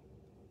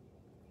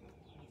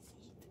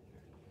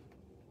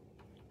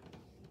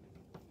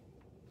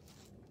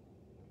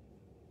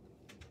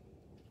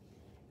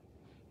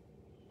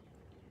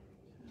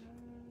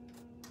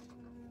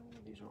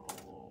 These are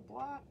all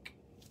black,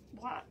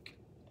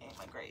 and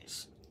my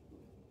grays.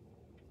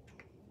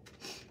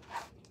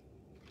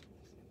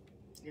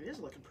 It is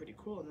looking pretty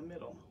cool in the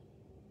middle.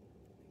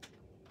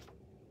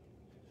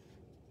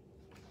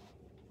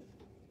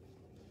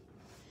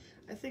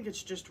 I think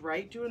it's just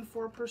right doing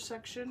 4 per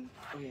section.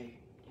 Okay,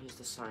 here's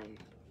the sign.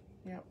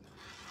 Yep.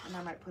 And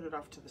I might put it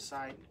off to the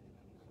side.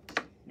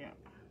 Yep.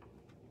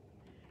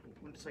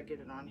 Once I get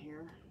it on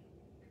here.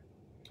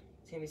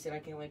 Tammy said, I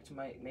can't wait to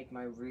make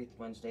my wreath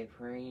Wednesday,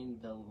 praying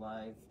the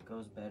live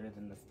goes better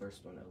than the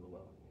first one,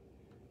 LOL.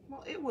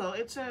 Well, it will.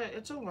 It's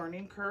a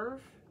learning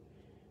curve.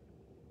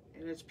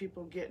 And it's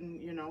people getting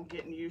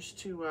used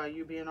to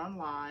you being on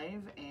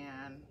live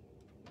and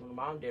when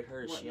Mom did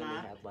hers, she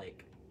only had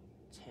like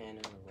 10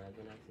 and 11,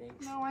 I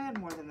think. No, I had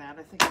more than that.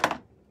 I think I had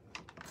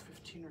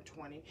 15 or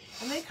 20.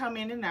 And they come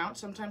in and out.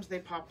 Sometimes they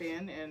pop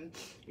in and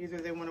either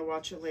they want to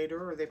watch it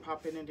later or they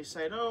pop in and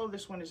decide, oh,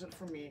 this one isn't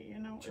for me. You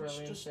know, it's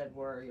just... said,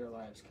 where are your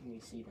lives? Can we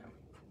see them?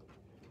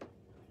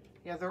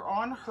 Yeah, they're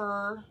on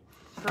her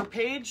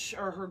page,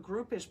 or her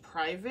group is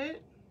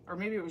private. Or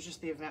maybe it was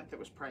just the event that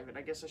was private.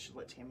 I guess I should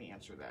let Tammy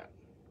answer that.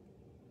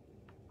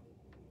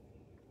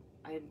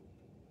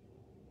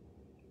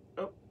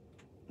 Oh,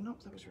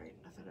 nope, that was right.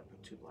 I thought I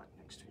put 2 black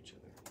next to each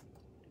other.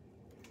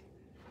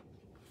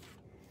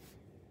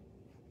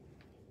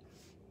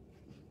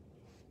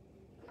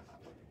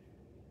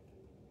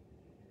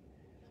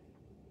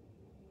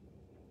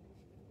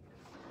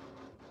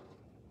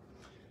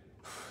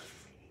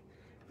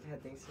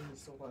 Dad thinks he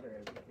needs to water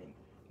everything.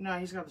 No,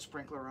 he's got the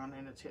sprinkler on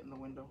and it's hitting the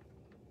window.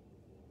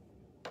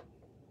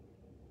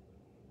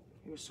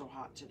 It was so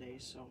hot today,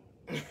 so.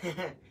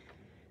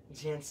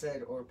 Jan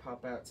said, or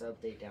pop out to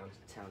update down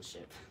to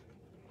township.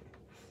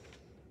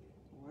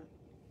 What?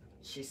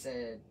 She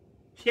said.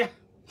 Yeah.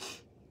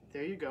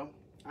 There you go.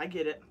 I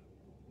get it.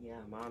 Yeah,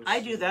 Mom.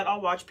 I do that.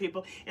 I'll watch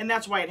people. And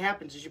that's why it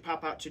happens, is you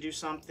pop out to do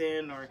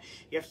something, or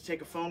you have to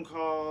take a phone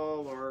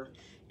call, or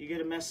you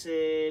get a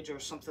message, or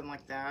something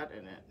like that,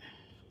 and it...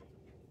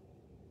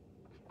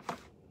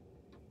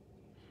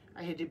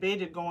 I had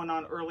debated going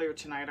on earlier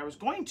tonight. I was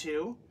going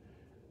to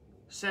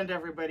send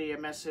everybody a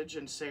message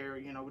and say, or,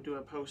 you know, do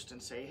a post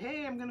and say,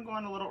 hey, I'm going to go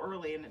on a little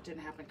early, and it didn't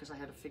happen because I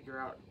had to figure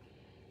out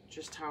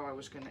just how I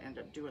was going to end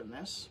up doing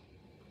this.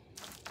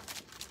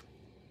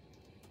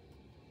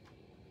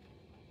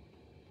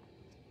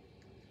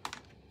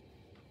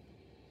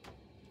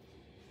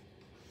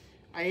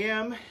 I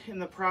am in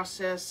the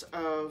process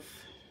of,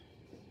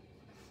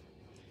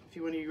 if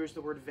you want to use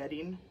the word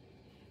vetting,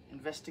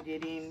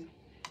 investigating,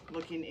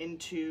 looking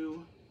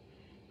into,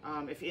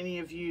 if any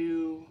of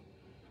you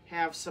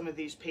have some of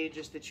these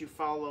pages that you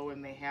follow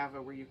and they have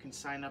where you can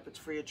sign up. It's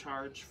free of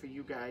charge for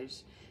you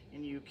guys,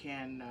 and you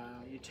can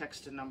you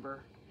text a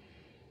number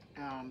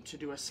to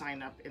do a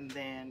sign up, and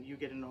then you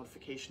get a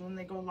notification when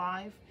they go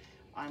live.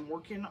 I'm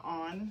working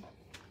on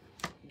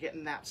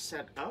getting that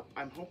set up.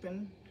 I'm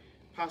hoping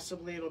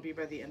possibly it'll be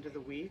by the end of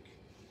the week,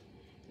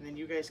 and then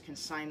you guys can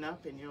sign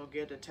up and you'll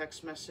get a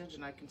text message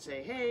and I can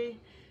say, hey,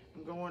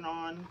 I'm going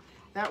on.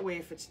 That way,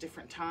 if it's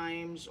different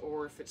times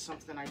or if it's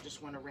something I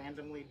just want to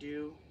randomly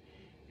do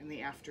in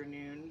the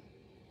afternoon.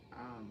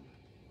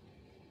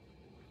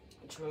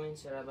 Trillian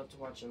said, I'd love to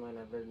watch online.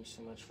 I've learned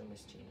so much from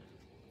Miss Tina.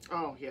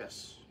 Oh,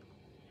 yes.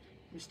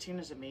 Miss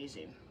Tina's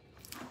amazing.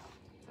 I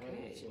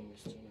haven't seen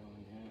Miss Tina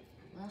on that.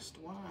 Last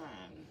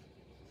one.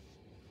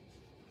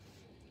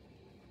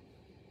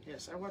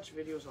 Yes, I watch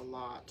videos a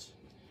lot.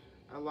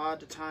 A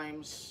lot of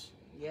times,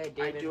 yeah,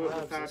 David I do it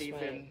Hobbs, without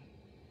even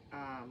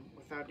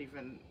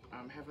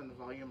having the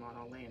volume on.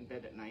 I'll lay in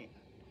bed at night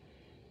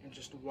and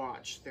just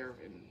watch there,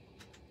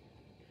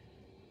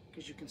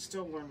 because you can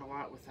still learn a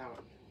lot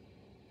without.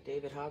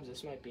 David Hobbs,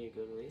 this might be a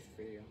good wreath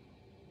for you.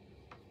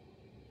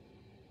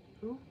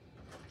 Who?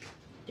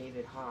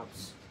 David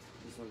Hobbs.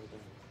 He's on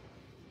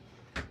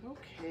the down.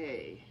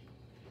 Okay.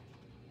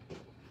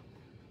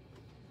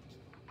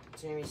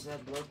 Tammy said,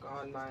 look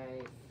on my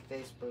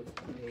Facebook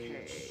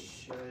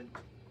page. Okay.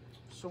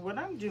 So what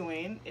I'm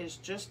doing is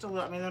just a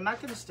little, I mean, they're not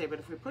going to stay, but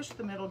if we push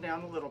the middle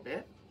down a little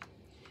bit,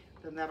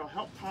 then that'll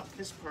help pop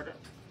this part up.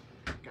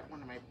 Got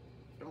one of my,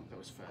 oh, that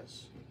was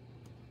fuzz.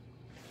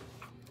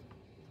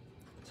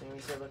 Tammy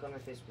said, look on my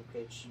Facebook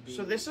page. Should be...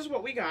 So this is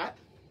what we got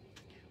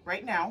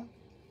right now.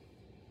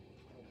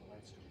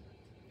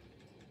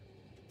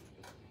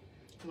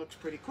 Looks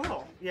pretty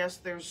cool. Yes,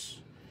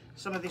 there's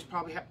some of these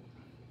probably have,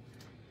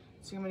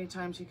 see how many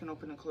times you can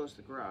open and close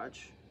the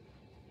garage.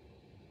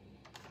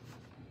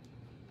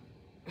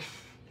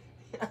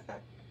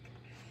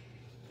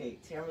 Okay,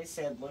 Tammy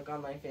said, look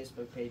on my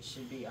Facebook page,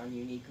 should be on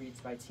Unique Reads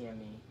by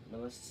Tammy.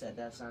 Melissa said,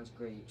 that sounds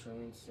great.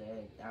 Trillian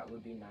said, that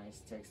would be nice,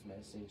 text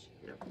message.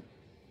 Yep.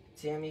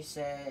 Tammy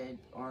said,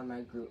 on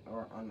my group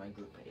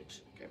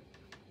page. Okay.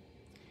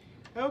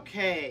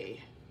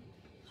 Okay.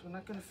 So I'm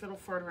not going to fiddle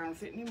fart around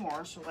with it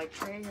anymore. So like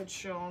Trey had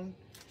shown,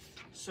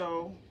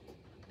 so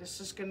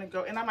this is going to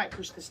go, and I might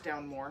push this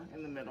down more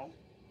in the middle.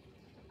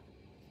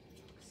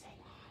 Say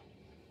hi.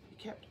 You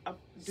kept up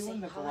doing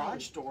the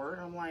garage door,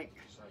 and I'm like,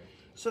 sorry.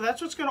 So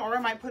that's what's going to, or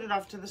I might put it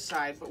off to the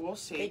side, but we'll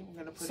see. I'm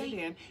going to put it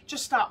in.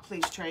 Just stop,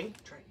 please, Trey.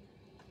 Trey.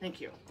 Thank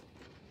you.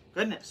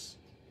 Goodness.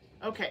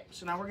 Okay,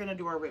 so now we're going to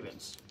do our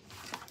ribbons.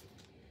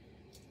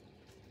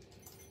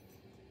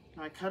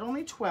 Now I cut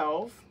only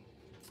 12.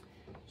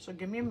 So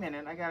give me a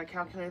minute. I got to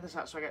calculate this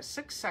out. So I got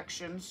 6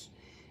 sections.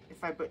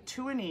 If I put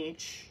 2 in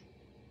each,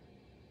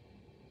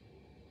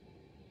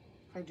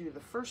 if I do the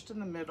first in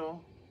the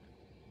middle,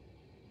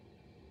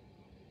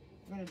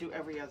 I'm going to do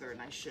every other,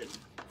 and I should.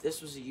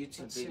 This was a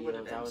YouTube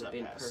video. That would have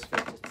been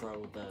perfect to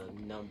throw the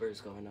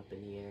numbers going up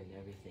in the air and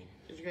everything.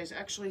 Did you guys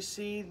actually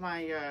see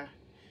my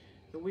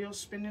the wheels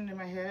spinning in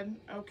my head?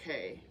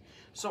 Okay.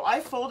 So I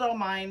fold all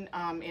mine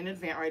in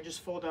advance, or I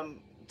just fold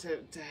them to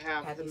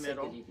have Kathy the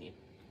middle. Said good evening.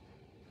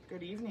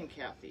 Good evening,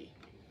 Kathy.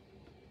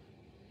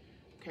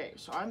 Okay,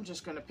 so I'm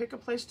just going to pick a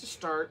place to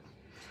start,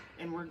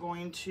 and we're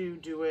going to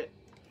do it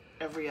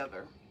every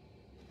other.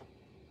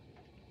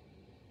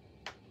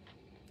 And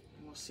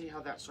we'll see how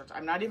that starts.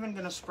 I'm not even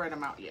going to spread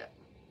them out yet,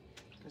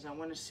 because I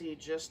want to see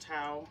just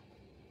how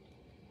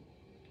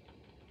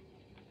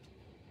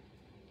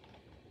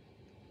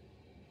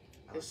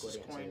this is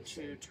going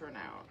to turn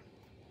out.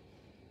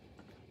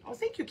 Oh,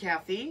 thank you,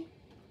 Kathy.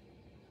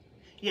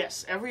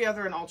 Yes, every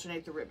other and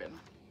alternate the ribbon.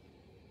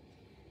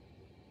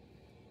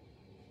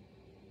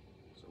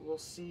 So we'll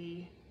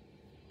see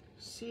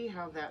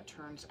how that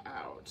turns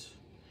out.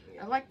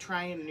 I like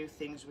trying new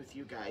things with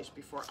you guys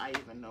before I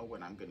even know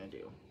what I'm gonna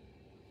do.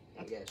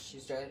 Yes,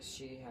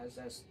 she has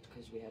us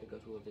because we had to go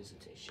to a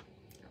visitation.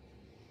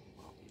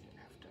 Well, you didn't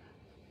have to.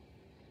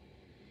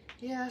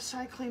 Yes,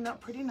 I clean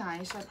up pretty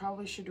nice. I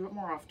probably should do it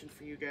more often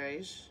for you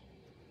guys.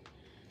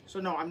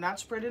 So no, I'm not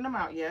spreading them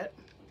out yet.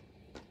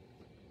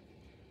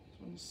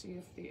 Let me see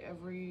if the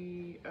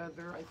every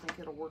other, I think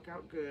it'll work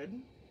out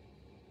good.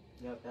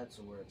 Yep, that's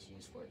the word it's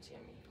used for,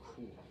 Tammy.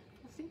 Cool.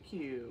 Well, thank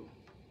you.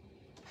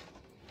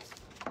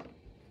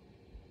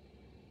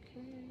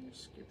 Okay,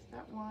 skip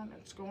that one.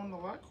 It's going a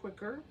lot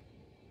quicker.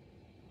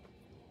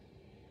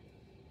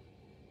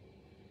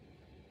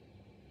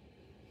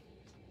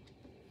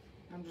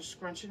 I'm just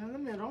scrunching in the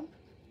middle.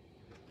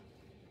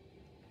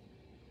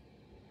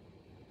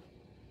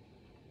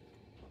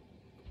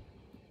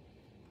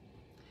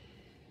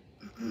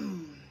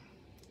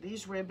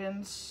 These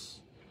ribbons,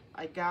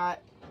 I got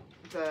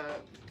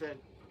the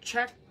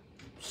check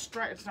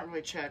stripe. It's not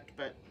really checked,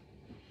 but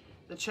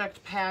the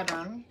checked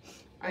pattern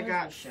I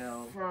got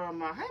Michelle. From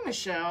hi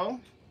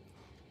Michelle,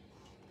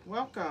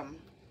 welcome,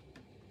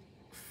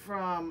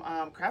 from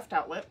Craft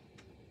Outlet.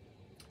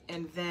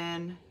 And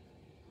then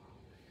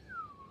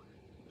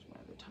where's my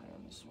other tie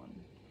on this one?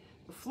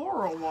 The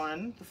floral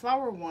one, the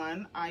flower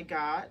one, I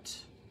got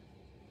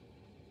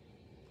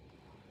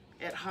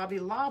at Hobby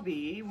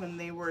Lobby when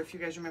they were, if you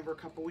guys remember a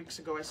couple weeks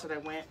ago, I said I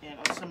went, and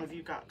some of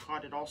you got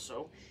caught it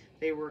also.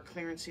 They were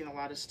clearancing a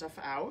lot of stuff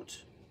out.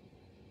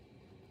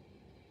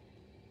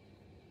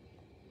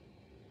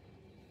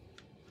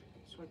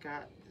 So I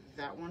got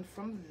that one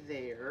from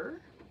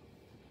there.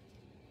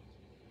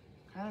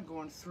 Kind of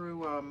going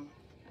through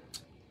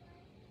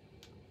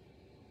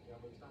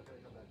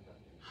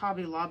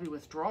Hobby Lobby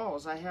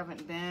withdrawals. I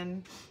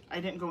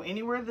didn't go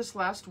anywhere this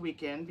last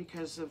weekend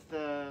because of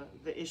the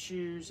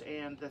issues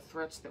and the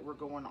threats that were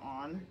going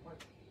on.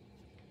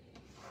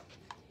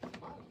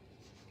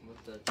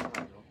 With the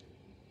title?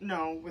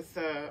 No, with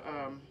the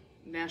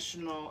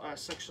National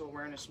Sexual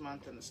Awareness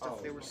Month and the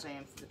stuff they were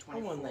saying for the 24th. I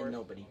won't let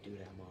nobody do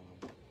that, Mom.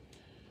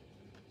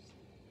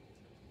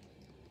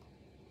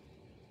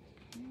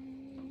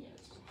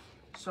 Yes.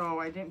 So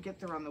I didn't get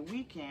there on the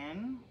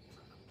weekend.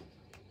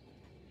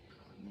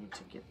 Need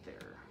to get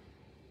there.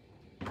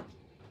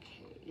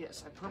 Okay,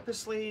 yes, I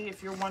purposely,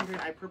 if you're wondering,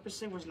 I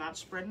purposely was not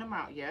spreading them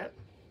out yet.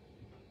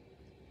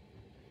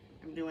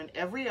 I'm doing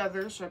every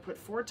other, so I put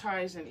 4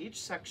 ties in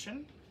each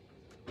section.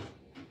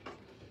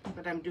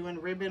 But I'm doing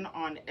ribbon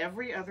on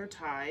every other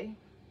tie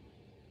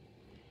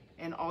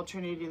and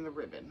alternating the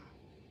ribbon,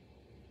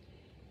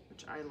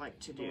 which I like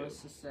to do.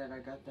 Melissa said I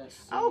got that.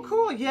 Oh,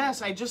 cool.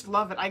 Yes, I just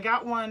love it. I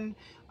got one.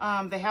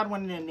 They had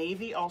one in a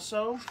navy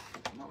also.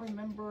 I don't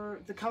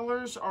remember. The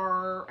colors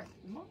are,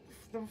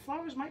 the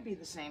flowers might be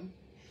the same.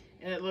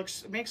 And it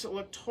makes it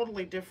look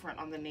totally different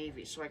on the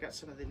navy. So I got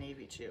some of the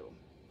navy too.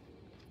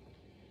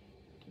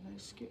 Did I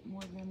skip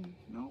more than,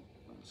 nope.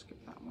 I'll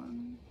skip that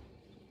one.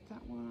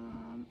 That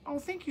one. Oh,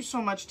 thank you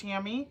so much,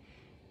 Tammy.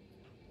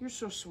 You're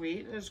so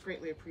sweet. It is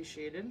greatly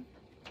appreciated.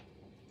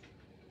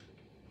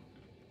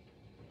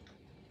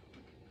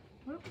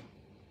 Whoop.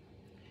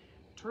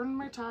 Turn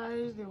my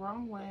ties the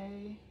wrong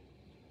way.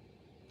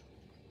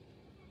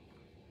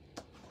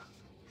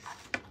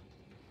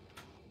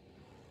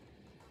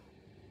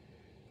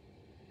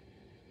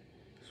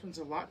 This one's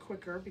a lot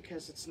quicker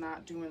because it's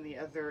not doing the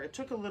other. It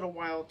took a little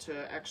while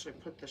to actually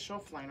put the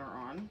shelf liner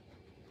on.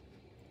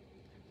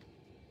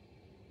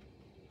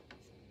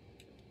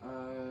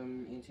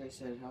 Antay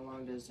said, how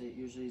long does it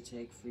usually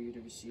take for you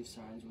to receive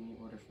signs when you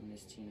order from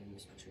Miss Tina and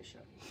Miss Patricia?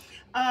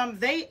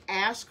 They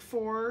ask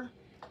for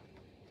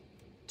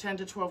 10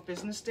 to 12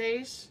 business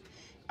days.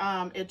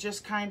 It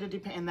just kind of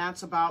depends, and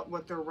that's about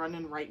what they're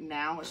running right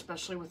now,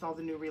 especially with all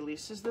the new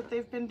releases that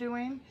they've been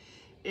doing.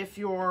 If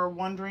you're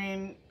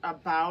wondering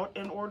about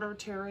an order,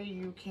 Terry,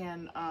 you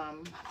can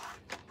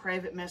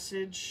private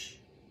message.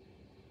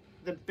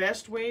 The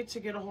best way to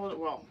get a hold of,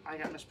 well, I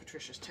got Miss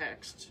Patricia's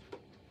text.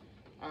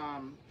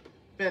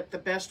 But the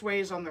best way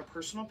is on their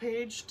personal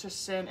page to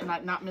send, and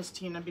not Miss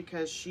Tina,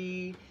 because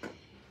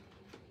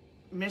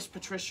Miss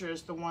Patricia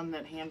is the one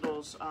that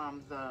handles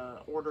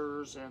the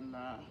orders and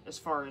as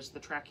far as the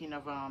tracking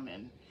of them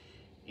and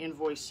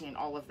invoicing,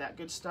 all of that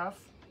good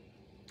stuff.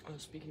 Oh,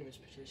 speaking of Miss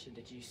Patricia,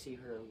 did you see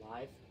her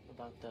live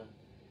about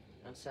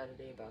on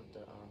Saturday about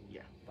the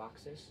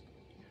boxes?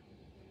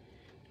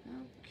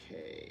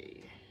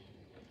 Okay.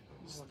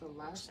 This is the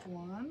last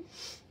one.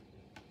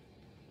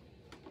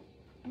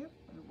 Yep,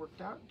 it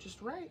worked out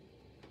just right.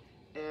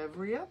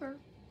 every other.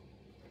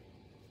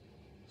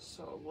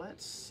 So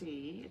let's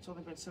see. It's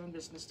only been 7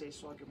 business days,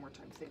 so I'll give more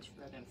time. Thanks for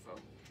that info.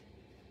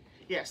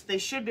 Yes, they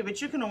should be,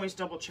 but you can always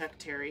double check,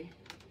 Terry.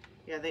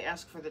 Yeah, they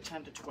ask for the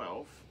 10 to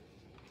 12.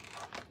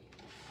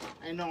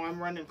 I know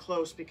I'm running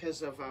close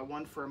because of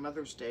one for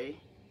Mother's Day.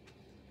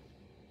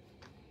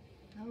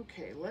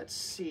 Okay, let's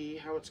see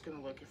how it's going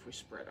to look if we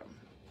spread them.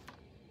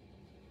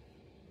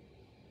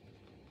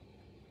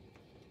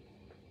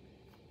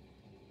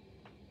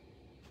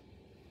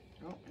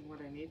 Oh, and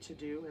what I need to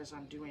do as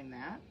I'm doing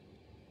that,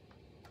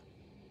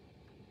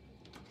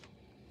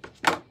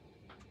 let's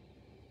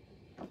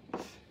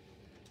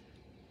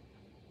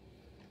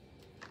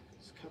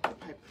cut the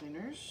pipe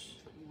cleaners,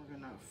 and we're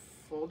going to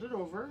fold it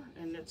over,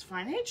 and it's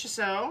fine. Hey,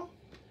 Giselle.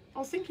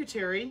 Oh, thank you,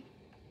 Terry.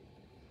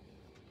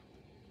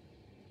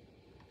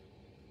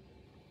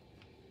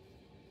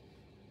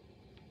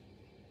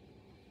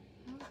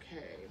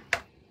 Okay.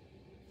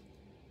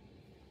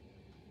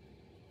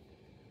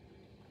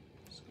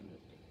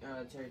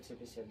 Terry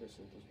Tippy said this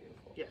loop was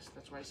beautiful. Yes,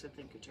 that's why I said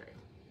thank you, Terry.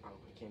 Oh,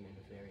 we came in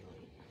very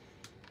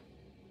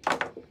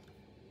late.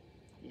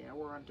 Yeah,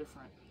 we're on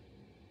different.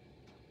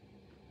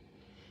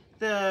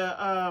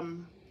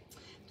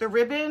 The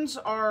ribbons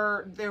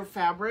are their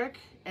fabric,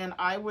 and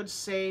I would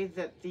say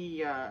that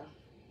the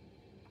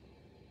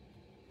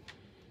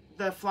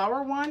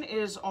flower one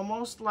is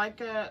almost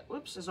like a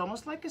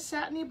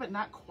satiny, but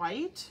not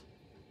quite.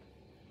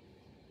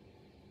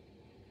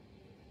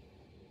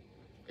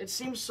 It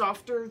seems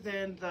softer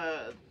than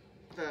the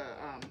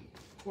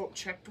quote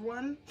checked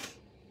one.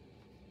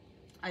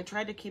 I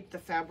try to keep the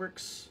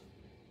fabrics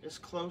as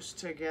close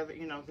together,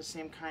 you know, the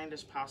same kind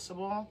as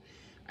possible.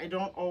 I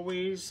don't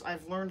always,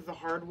 I've learned the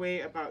hard way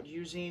about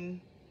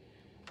using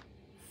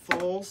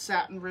full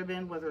satin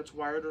ribbon, whether it's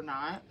wired or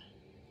not.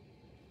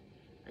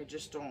 I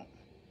just don't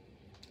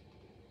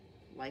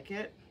like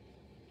it.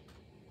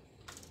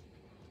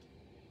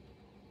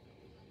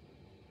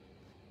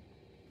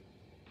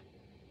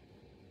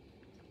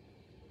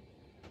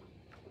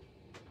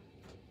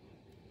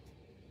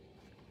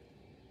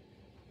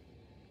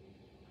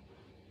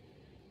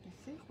 I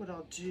think what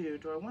I'll do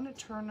I want to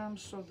turn them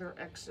so they're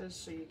X's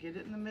so you get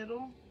it in the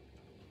middle?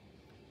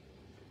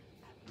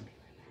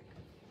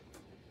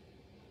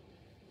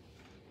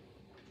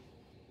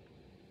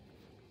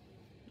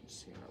 Let's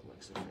see how it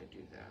looks if I do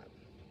that.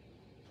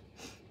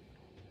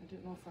 I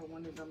didn't know if I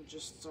wanted them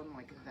just done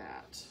like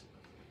that.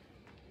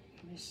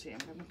 Let me see, I'm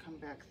going to come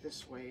back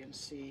this way and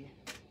see.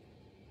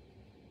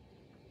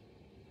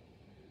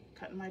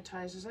 Cutting my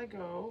ties as I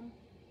go.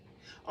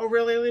 Oh,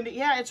 really, Linda?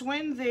 Yeah, it's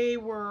when they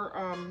were,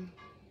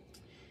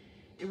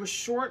 it was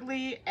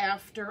shortly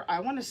after, I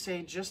want to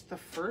say just the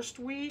first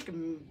week,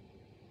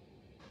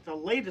 the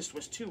latest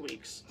was 2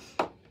 weeks,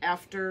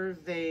 after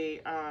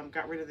they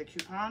got rid of the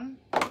coupon.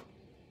 Oh,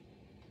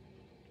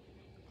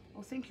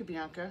 thank you,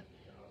 Bianca.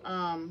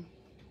 And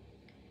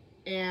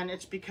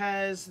it's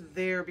because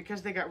they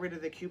got rid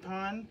of the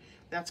coupon,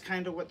 that's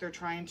kind of what they're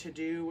trying to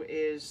do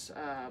is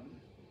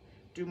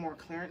do more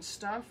clearance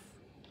stuff.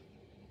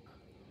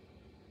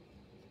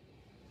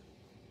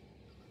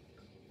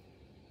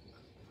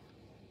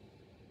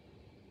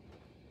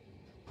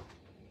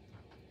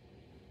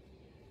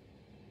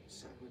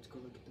 Let's go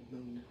look at the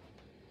moon.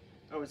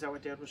 Oh, is that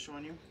what Dad was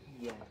showing you?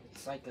 Yeah,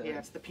 it's like a... Yeah,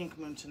 it's the pink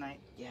moon tonight.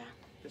 Yeah.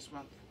 This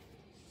month.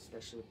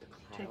 Especially with the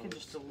clouds. Taking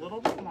just a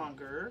little bit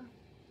longer.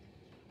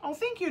 Oh,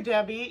 thank you,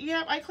 Debbie.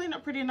 Yeah, I clean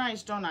up pretty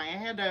nice, don't I? I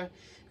had a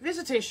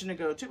visitation to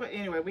go to, but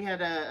anyway, we had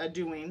a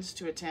doings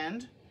to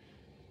attend.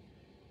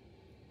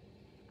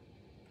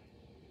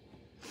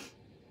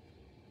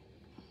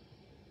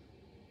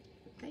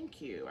 Thank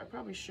you. I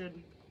probably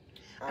should...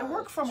 I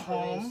work from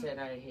home. Said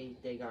I hate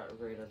they got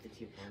rid of the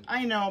coupon.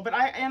 I know, but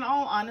in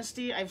all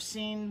honesty, I've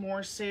seen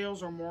more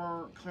sales or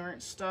more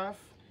clearance stuff.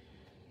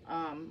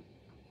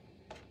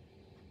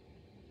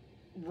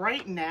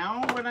 Right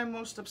now, what I'm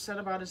most upset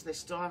about is they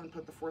still haven't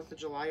put the 4th of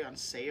July on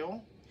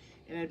sale.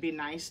 And it'd be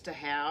nice to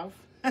have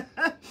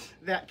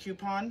that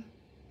coupon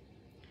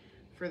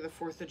for the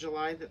 4th of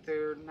July that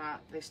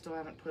they still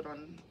haven't put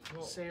on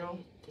sale.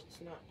 It's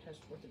not past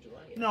 4th of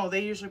July yet. No, they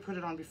usually put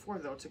it on before,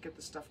 though, to get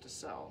the stuff to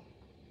sell.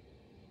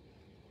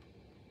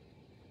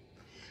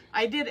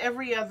 I did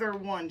every other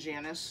one,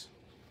 Janice.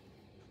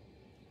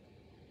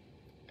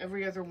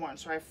 Every other one.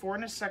 So I have 4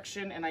 in a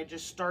section, and I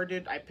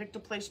picked a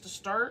place to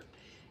start,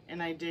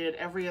 and I did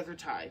every other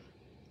tie.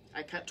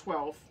 I cut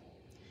 12.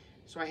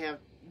 So I have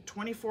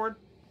 24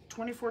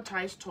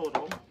 ties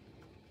total.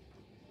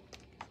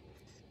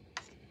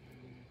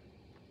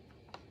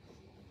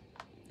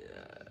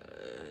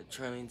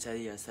 Charlene said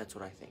yes, that's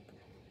what I think.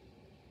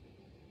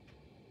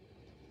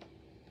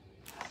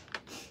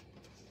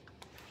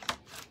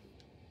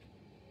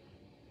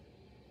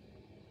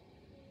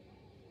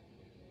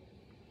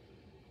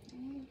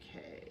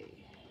 Okay.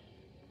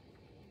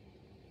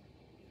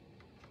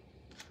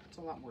 It's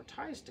a lot more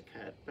ties to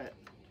cut, but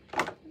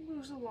it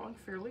moves along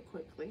fairly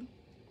quickly.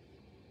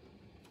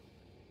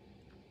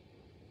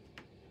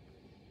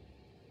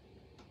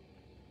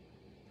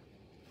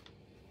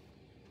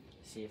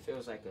 See, if it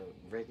was like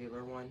a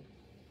regular one,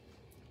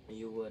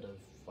 you would have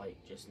like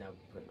just now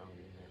putting on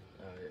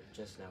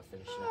just now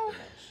finishing up the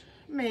mesh.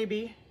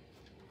 Maybe.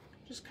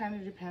 Just kind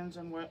of depends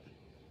on what.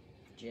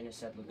 Janice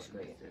said looks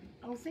great.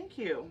 Oh, thank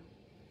you.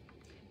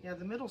 Yeah,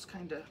 the middle's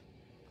kind of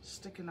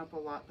sticking up a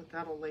lot, but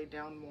that'll lay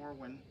down more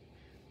when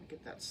we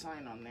get that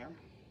sign on there.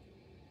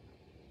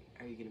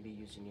 Are you going to be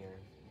using your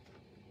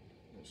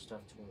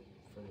stuff for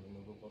the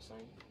removable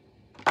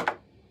sign?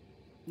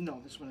 No,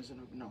 this one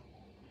isn't. No,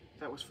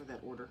 that was for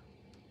that order.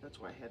 That's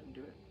why I had him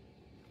do it.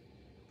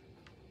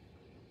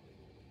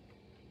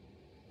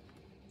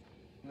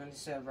 Linda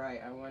said,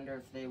 right, I wonder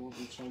if they will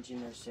be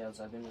changing their sales.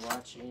 I've been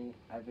watching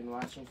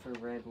for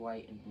red,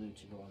 white, and blue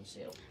to go on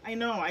sale. I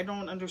know, I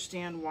don't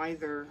understand why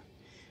they're,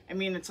 I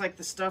mean, it's like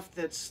the stuff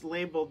that's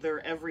labeled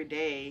there every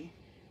day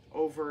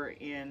over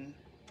in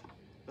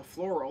the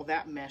floral,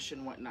 that mesh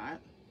and whatnot.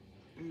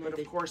 But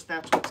of course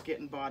that's what's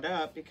getting bought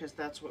up because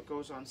that's what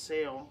goes on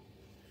sale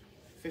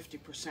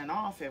 50%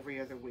 off every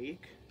other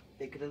week.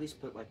 They could at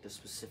least put like the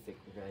specific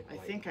red, I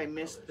white, think I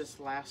missed colors. this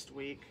last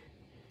week.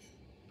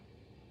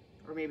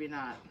 Or maybe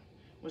not.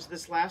 Was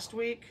this last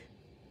week?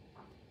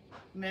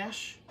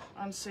 Mesh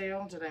on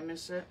sale? Did I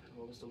miss it?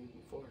 What was the week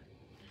before?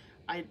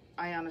 I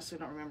honestly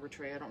don't remember,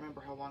 Trey. I don't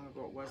remember how long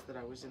ago it was that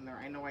I was in there.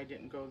 I know I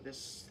didn't go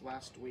this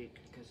last week.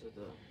 Because of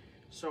the...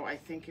 So I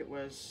think it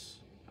was,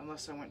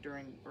 unless I went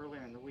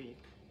earlier in the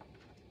week.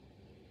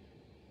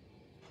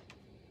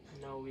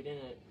 No, we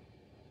didn't.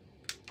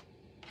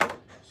 So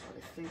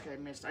I think I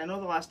missed. I know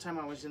the last time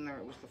I was in there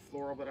it was the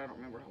floral, but I don't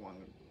remember how long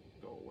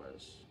ago it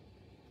was.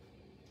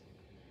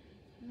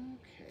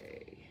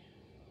 Okay.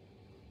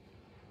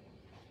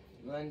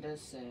 Linda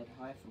said,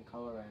 hi from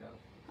Colorado.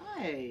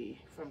 Hi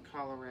from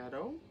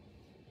Colorado.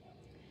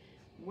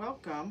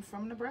 Welcome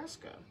from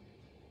Nebraska.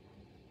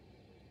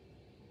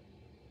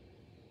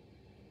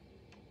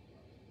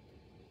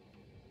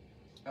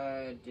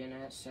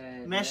 Dinette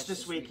said... Mesh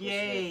this week,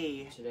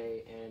 yay!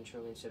 Today, and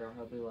Trillian said our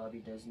Hobby Lobby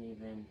doesn't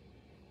even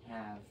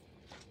have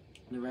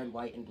the red,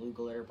 white, and blue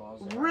glitter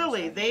balls.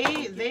 Really?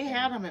 They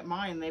had them at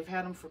mine. They've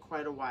had them for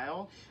quite a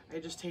while. I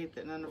just hate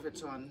that none of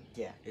it's on.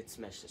 Yeah, it's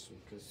Mesh this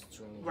week because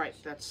Trillian. Right.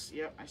 That's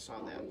yep. I saw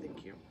that.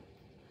 Thank you.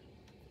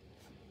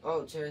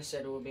 Oh, Terry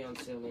said it will be on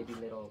sale maybe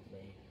middle of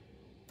May.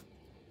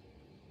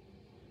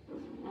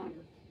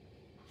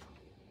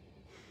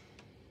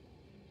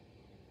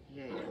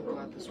 Yay! I'm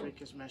glad this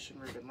week is mesh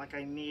and ribbon. Like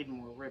I need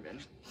more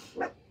ribbon.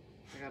 I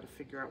got to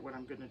figure out what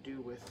I'm gonna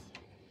do with.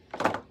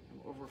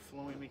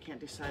 Overflowing. We can't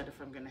decide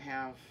if I'm going to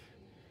have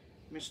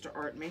Mr.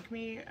 Art make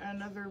me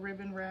another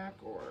ribbon rack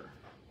or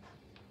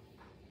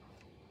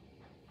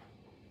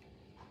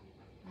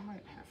I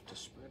might have to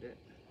spread it.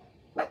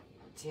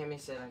 Tammy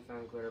said I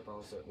found glitter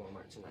balls at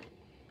Walmart tonight.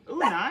 Ooh,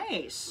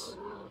 nice.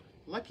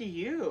 Lucky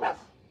you.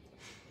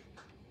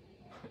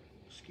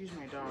 Excuse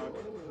my dog.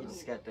 He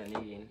just got done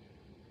eating.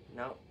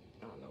 No,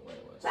 I don't know what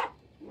it was.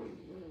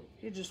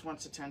 He just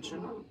wants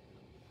attention.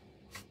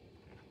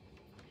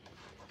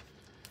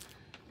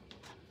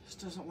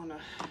 Doesn't want to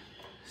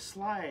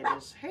slide.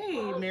 Hey,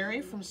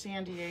 Mary from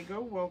San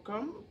Diego,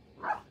 welcome.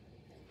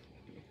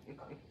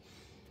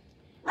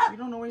 We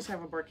don't always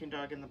have a barking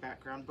dog in the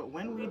background, but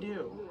when we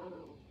do.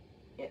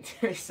 Yeah,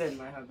 Terry said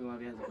my Hobby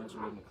Lobby has a bunch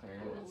of red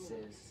McLaren's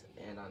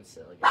and on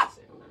sale against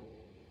it.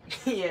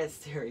 Yes,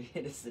 Terry,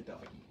 it is the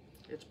dog.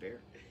 It's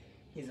Bear.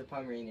 He's a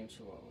Pomeranian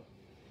Chihuahua.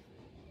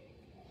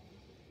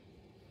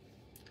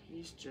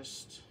 He's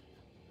just...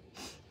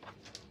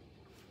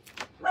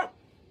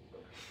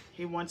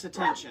 He wants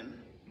attention.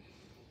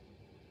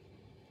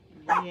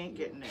 He ain't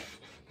getting it.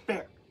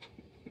 Bear.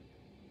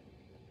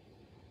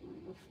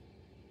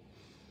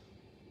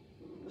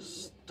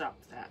 Stop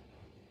that.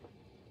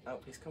 Oh,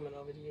 he's coming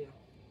over to you.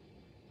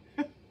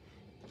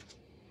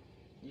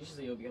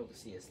 Usually you'll be able to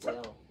see his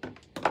tail.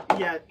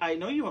 Yeah, I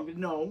know you want me.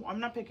 No, I'm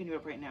not picking you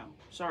up right now.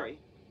 Sorry.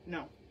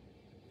 No.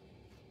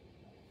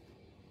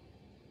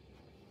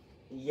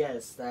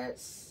 Yes,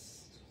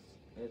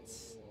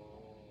 it's...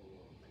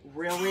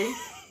 Really?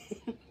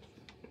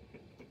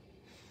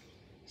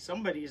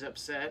 Somebody's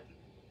upset.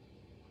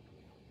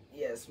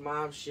 Yes,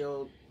 Mom,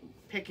 she'll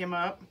pick him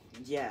up.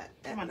 Yeah,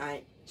 at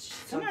night.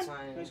 Sometimes. Come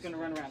on. He's gonna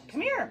run around.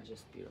 Come here.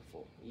 Just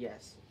beautiful.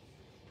 Yes.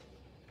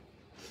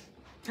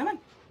 Come on.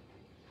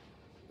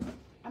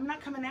 I'm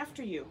not coming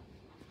after you.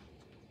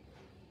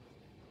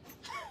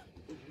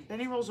 Then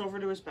he rolls over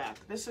to his back.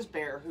 This is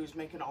Bear who's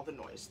making all the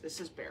noise.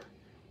 This is Bear.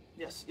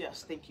 Yes,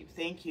 yes. Thank you.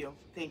 Thank you.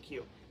 Thank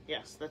you.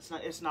 Yes, that's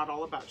not. It's not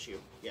all about you.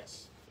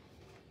 Yes.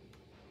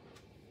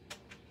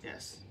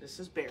 Yes, this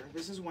is Bear.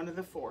 This is one of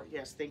the four.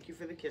 Yes, thank you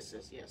for the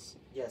kisses. Yes.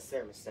 Yes,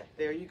 there, Mr.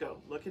 There you go.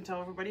 Look and tell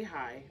everybody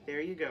hi.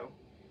 There you go.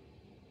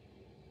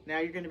 Now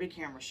you're going to be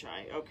camera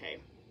shy. Okay.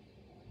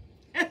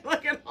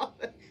 Look at all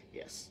that.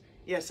 Yes.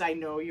 Yes, I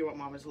know you want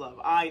Mama's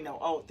love. I know.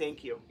 Oh,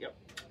 thank you. Yep.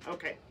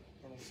 Okay.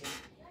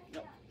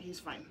 Nope,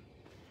 he's fine.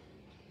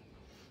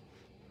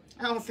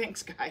 Oh,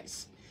 thanks,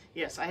 guys.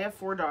 Yes, I have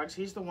 4 dogs.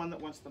 He's the one that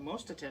wants the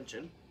most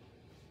attention.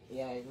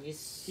 Yeah,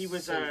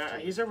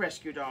 he's a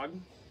rescue dog.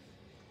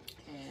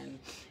 And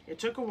it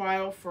took a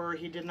while for,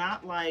 he did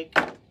not like,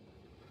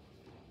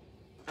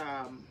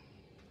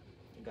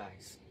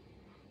 guys.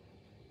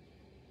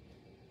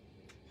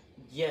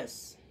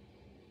 Yes.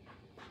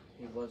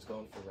 He was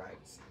going for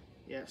rights.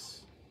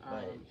 Yes.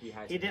 But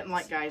he didn't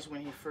like guys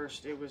when he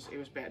first, it was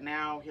bad.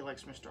 Now he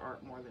likes Mr.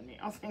 Art more than me.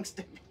 Oh, thanks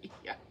to me.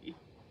 Yeah.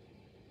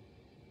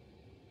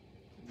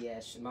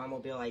 Yes, Mom will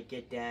be like,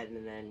 get Dad,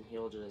 and then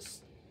he'll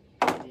just...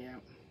 Yeah.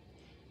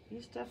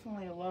 He's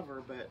definitely a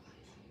lover, but...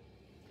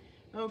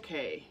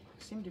 Okay.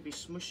 I seem to be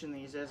smushing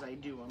these as I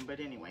do them, but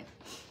anyway.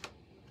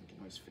 I can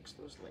always fix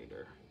those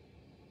later.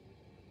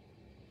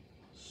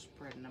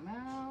 Spreading them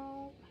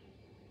out.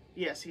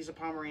 Yes, he's a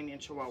Pomeranian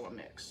Chihuahua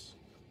mix.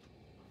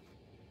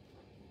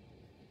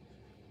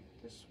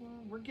 This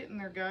one. We're getting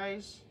there,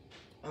 guys.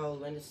 Oh,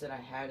 Linda said I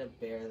had a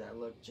bear that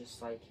looked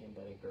just like him,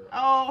 but a girl.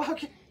 Oh,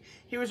 okay.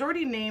 He was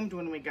already named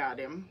when we got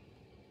him.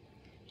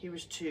 He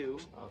was 2.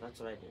 Oh, that's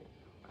what I did.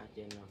 I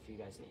didn't know if you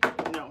guys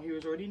named him. No, he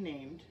was already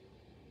named.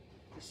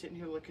 He's sitting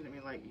here looking at me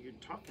like, you're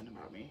talking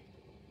about me.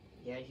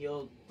 Yeah,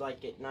 he'll,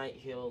 like, at night,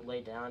 he'll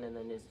lay down, and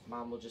then his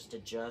mom will just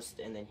adjust,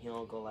 and then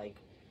he'll go, like,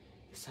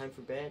 it's time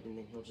for bed, and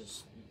then he'll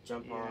just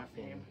jump off.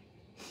 And...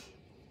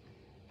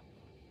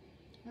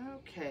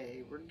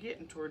 Okay, we're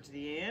getting towards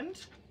the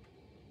end.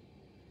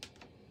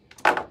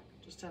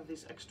 Just have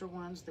these extra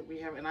ones that we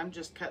have, and I'm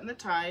just cutting the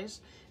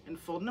ties and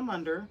folding them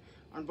under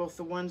on both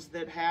the ones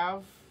that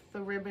have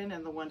the ribbon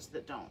and the ones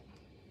that don't.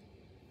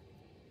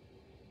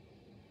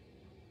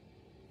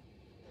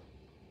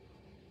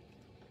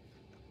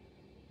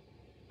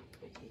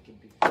 But he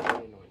could be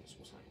very annoying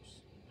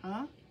sometimes.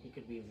 Huh? He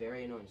could be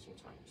very annoying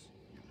sometimes.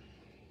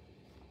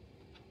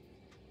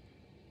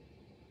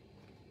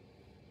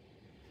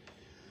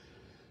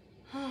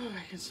 Oh,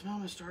 I can smell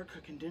Mr. Art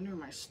cooking dinner.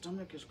 My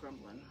stomach is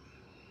grumbling.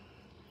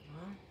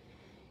 Well,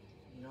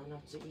 you don't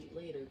have to eat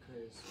later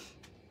because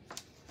you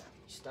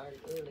started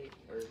early.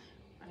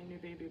 My new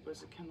baby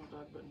was a kennel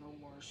dog, but no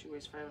more. She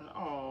weighs 500.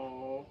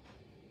 Oh.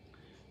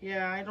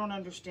 Yeah, I don't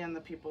understand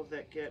the people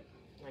that get...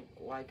 Like,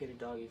 why get a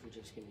dog if you're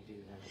just going to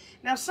do that?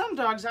 Now, some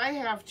dogs, I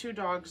have 2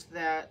 dogs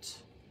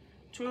that...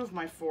 2 of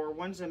my 4.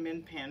 One's a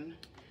min pin,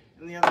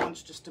 and the other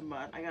one's just a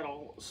mutt. I got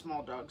all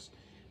small dogs.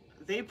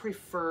 They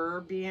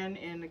prefer being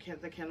in the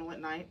kennel at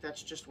night.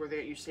 That's just where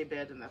you say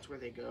bed, and that's where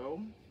they go.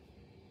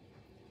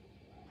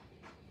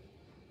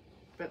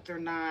 But they're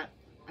not,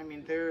 I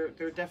mean, they're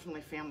definitely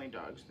family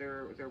dogs.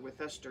 They're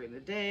with us during the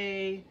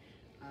day.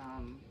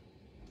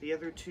 The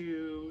other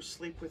 2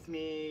 sleep with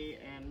me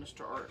and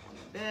Mr. Art on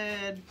the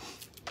bed.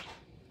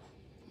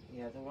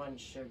 Yeah, the one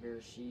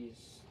Sugar,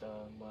 she's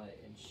the mutt,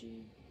 and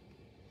she,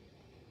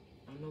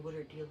 I don't know what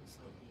her deal is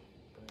lately,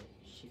 but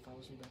she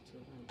follows me back to the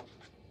room.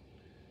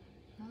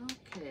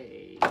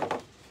 Okay,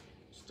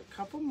 just a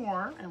couple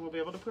more and we'll be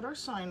able to put our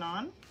sign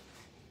on.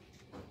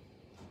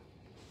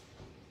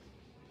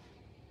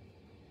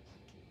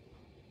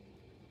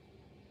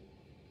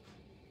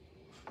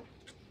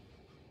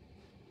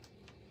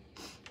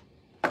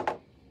 Oh,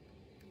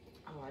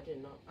 I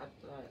didn't know. I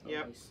thought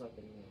Obi slept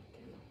in the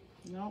kennel.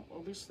 No,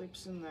 Obi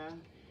sleeps in the...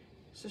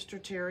 Sister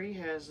Terry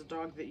has a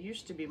dog that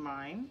used to be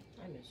mine.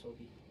 I miss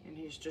Obi. And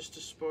he's just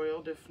as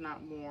spoiled, if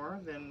not more,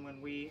 than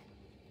when we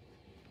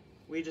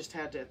just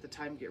had to, at the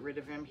time, get rid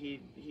of him.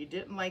 He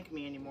didn't like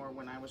me anymore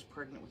when I was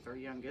pregnant with our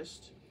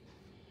youngest.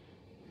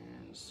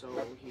 And so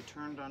he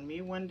turned on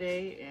me one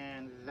day,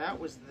 and that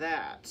was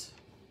that.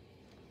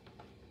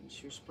 And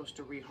she was supposed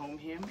to rehome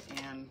him,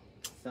 and...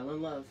 Fell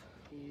in love.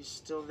 He's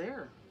still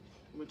there,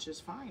 which is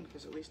fine,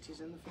 because at least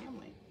he's in the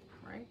family,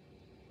 right?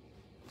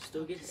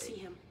 Still get to see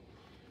him.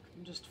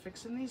 I'm just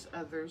fixing these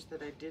others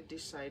that I did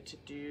decide to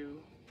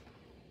do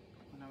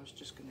when I was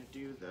just going to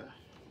do the...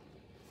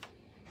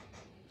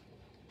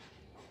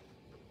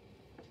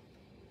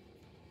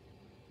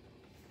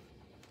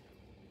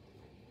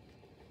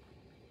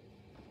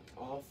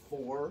 All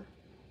 4?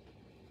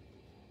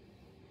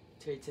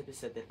 Terry Tippett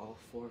said that all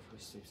 4 of her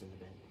sleeps in the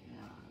bed.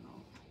 Yeah, I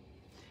know.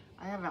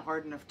 I have a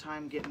hard enough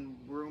time getting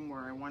room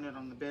where I want it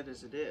on the bed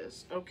as it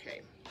is.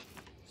 Okay.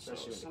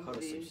 Especially so when some the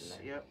of sleeps these, in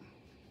there. yep.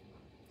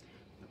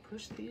 I'm gonna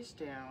push these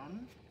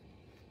down.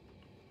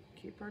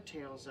 Keep our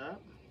tails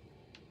up.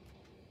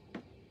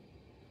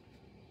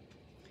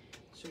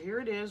 So here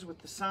it is with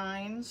the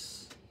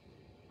signs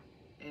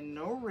and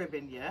no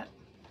ribbon yet.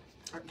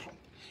 Or, no,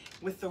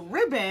 with the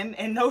ribbon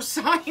and no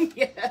sign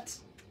yet.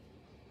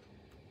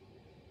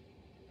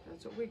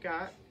 That's what we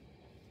got.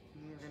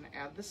 And we're going to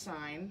add the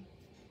sign.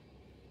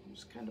 I'm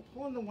just kind of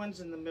pulling the ones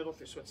in the middle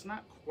through so it's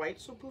not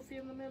quite so poofy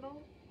in the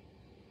middle.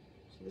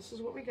 So this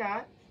is what we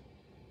got.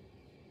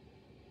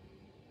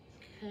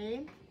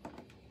 Okay.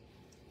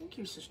 Thank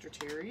you, Sister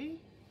Terry.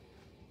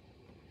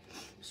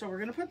 So we're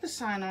going to put the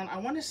sign on. I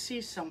want to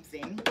see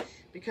something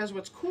because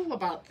what's cool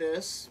about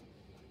this,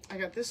 I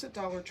got this at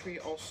Dollar Tree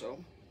also,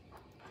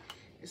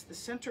 is the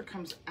center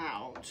comes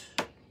out.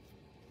 Do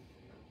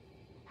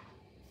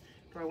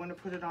I want to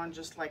put it on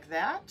just like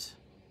that?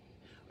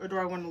 Or do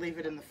I want to leave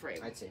it in the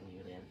frame? I'd say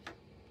leave it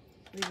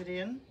in. Leave it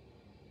in.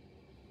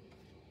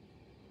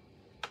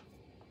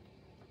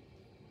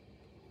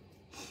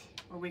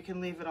 Or we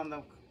can leave it on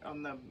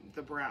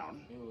the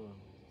brown. Ooh.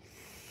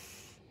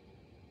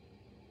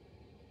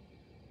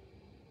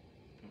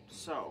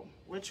 So,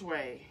 which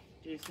way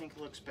do you think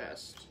looks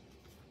best?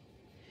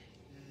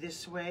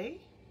 This way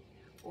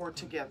or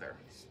together?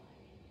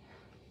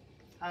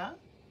 Huh?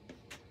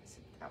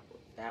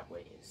 That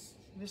way is.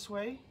 This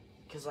way?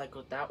 Because like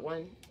with that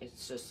one,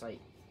 it's just like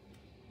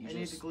I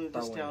need to glue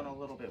this down a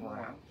little bit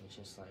more. It's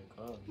just like,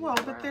 oh. Well,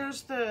 but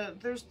there's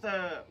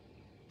the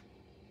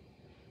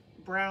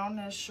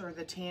brownish or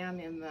the tan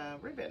in the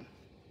ribbon.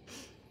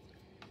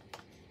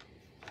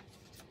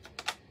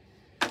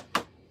 I'm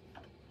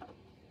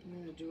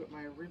going to do it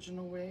my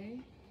original way.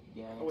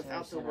 Yeah.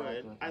 Without the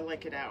wood. I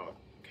like it out.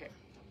 Okay.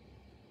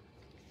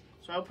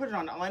 So I'll put it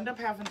on. I'll end up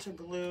having to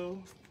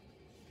glue.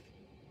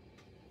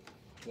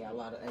 Yeah,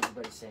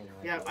 everybody's saying it.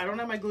 Yeah, I don't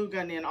have my glue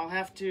gun in. I'll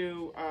have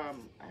to,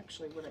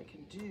 actually what I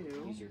can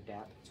do. Use your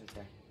dab. It's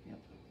okay. Yep.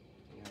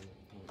 You have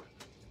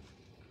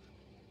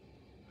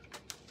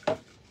paint.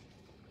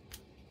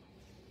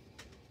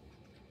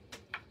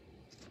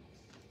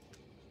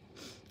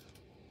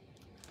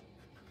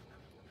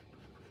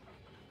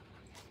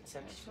 It's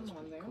actually Come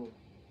on there. Cool.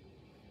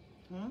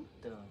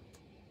 Duh.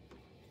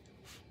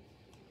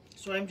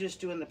 So I'm just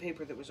doing the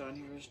paper that was on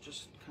here is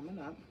just coming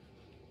up.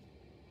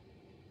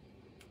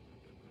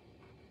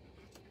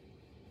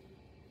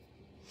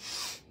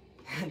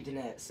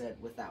 Danette said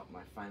without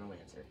my final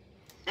answer.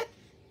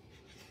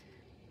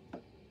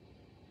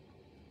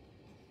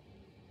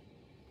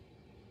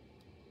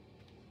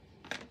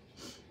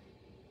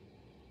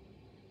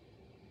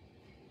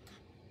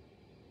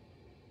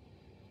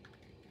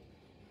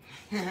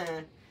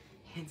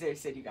 They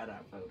said you got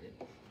outvoted.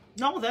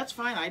 No, that's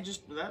fine. I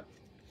just,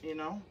 you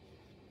know.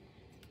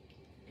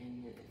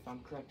 And if I'm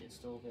correct, it's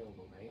still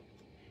available, right?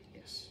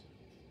 Yes.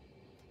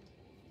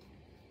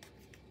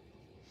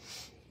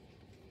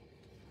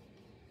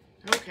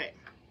 Okay.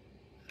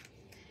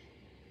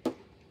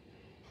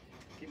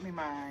 Give me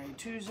my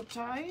 2 zip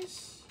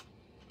ties.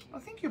 Oh,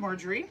 thank you,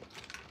 Marjorie.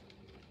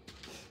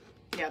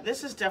 Yeah,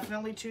 this is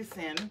definitely too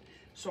thin,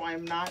 so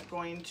I'm not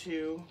going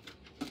to,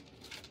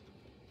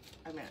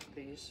 I meant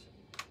these.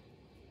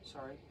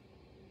 Sorry.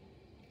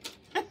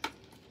 So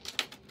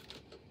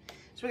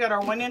we got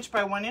our 1 inch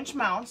by 1 inch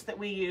mounts that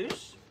we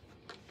use.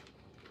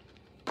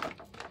 And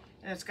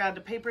it's got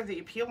the paper that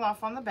you peel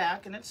off on the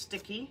back, and it's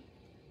sticky.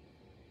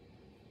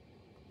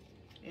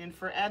 And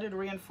for added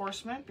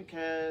reinforcement,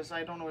 because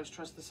I don't always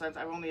trust the sides,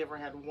 I've only ever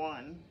had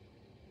one.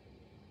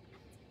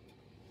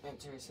 And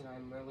Teresa,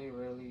 I'm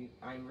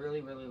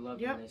really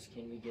loving this.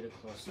 Can we get a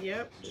close up?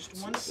 Yep,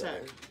 just one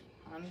sec,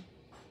 hon.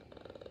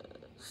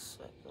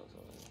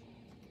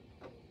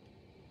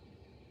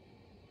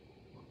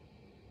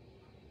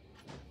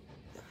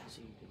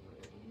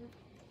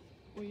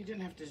 Well, you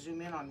didn't have to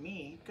zoom in on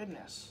me.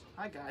 Goodness.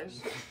 Hi,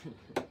 guys.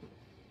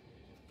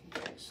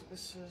 Okay, so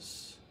this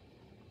is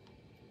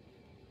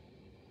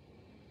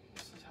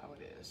how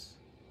it is.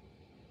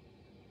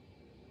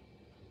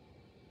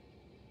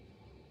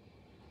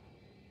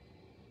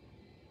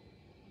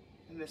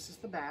 And this is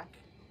the back.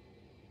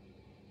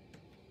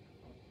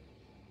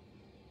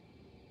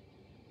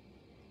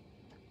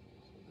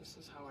 So this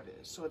is how it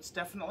is. So it's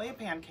definitely a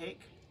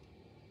pancake.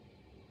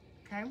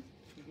 Okay,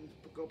 you can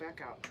go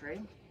back out,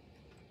 Trey.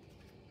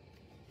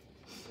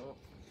 Oh.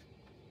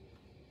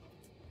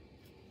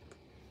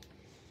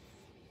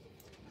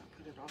 I'll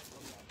put it off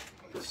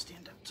on the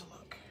stand up to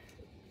look.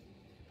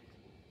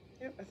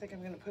 Yep, I think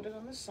I'm going to put it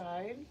on the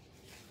side.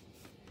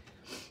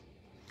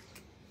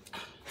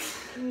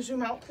 Can you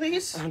zoom out,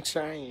 please? I'm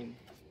trying.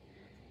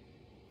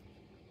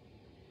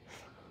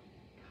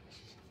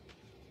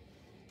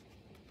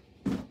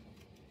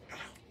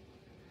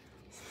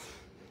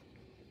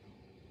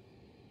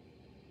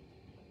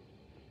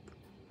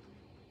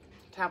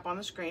 Tap on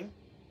the screen.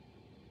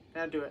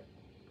 Now do it.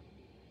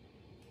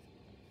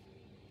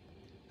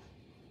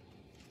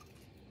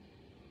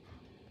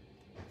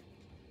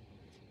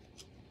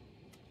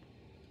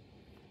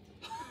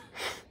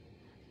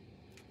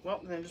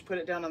 Well, then just put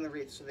it down on the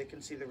wreath so they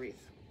can see the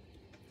wreath.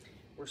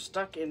 We're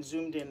stuck in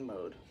zoomed in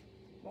mode.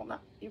 Well,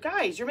 not you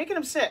guys, you're making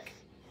them sick.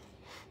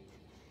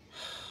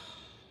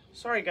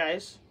 Sorry,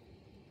 guys.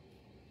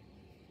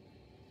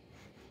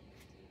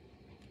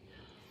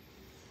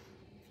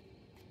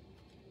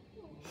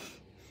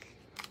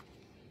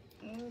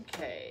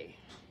 Okay.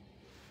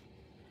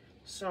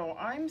 So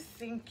I'm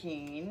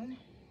thinking,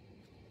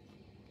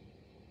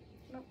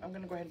 nope, I'm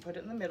going to go ahead and put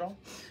it in the middle.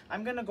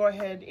 I'm going to go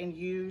ahead and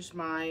use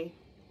my,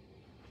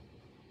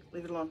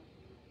 leave it alone.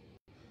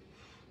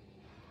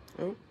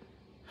 Oh.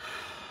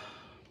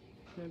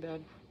 My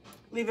bad.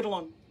 Leave it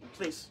alone,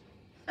 please.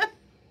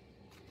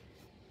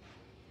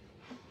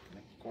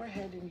 Go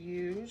ahead and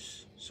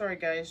use, sorry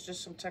guys,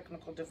 just some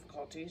technical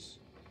difficulties.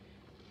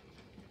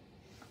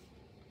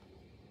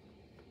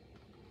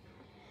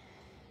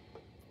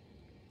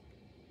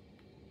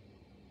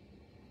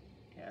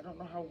 Yeah, I don't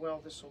know how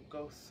well this will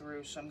go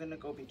through, so I'm going to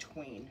go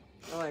between.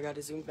 Oh, I got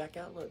to zoom back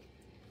out, look.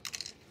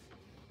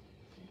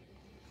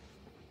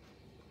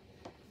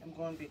 I'm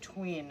going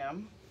between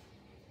them.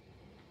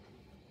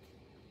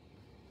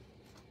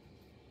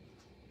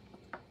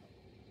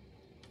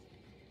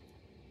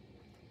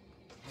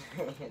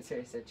 And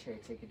Sarah said, Cherry,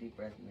 take a deep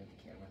breath and move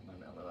the camera. My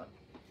mellow up.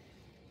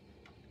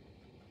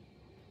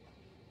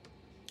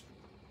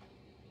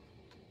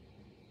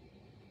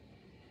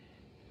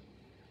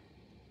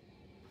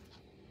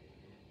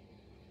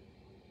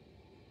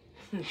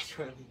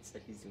 Charlie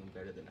said he's doing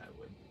better than I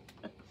would.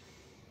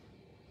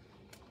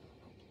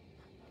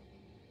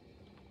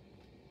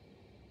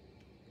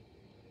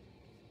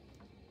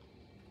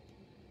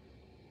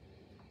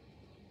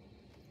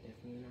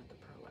 Definitely not the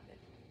pro at it.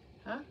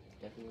 Huh?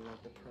 Definitely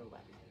not the pro at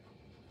it.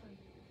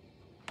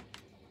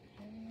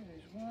 Okay,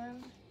 there's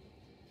one.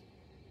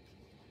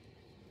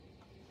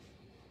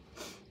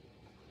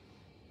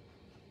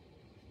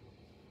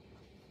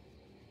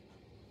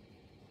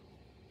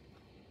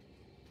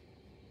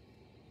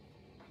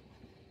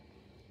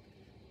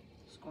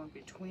 It's going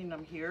between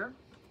them here.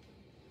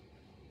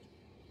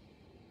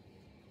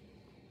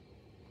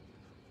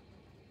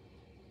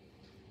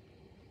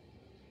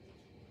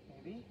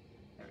 Maybe.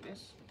 There it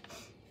is.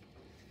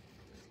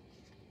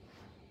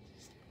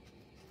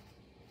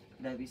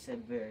 Debbie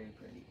said very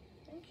pretty.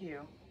 Thank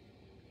you.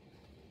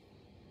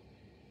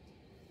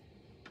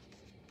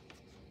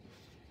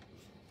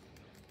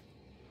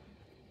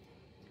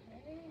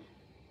 Okay.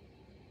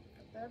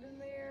 Put that in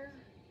there.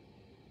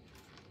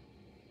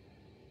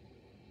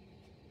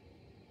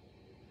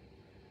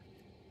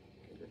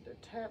 Get it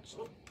attached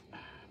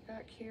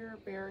back here.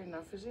 Bare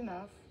enough is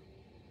enough.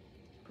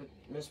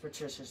 Miss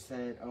Patricia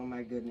said, oh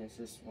my goodness,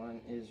 this one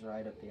is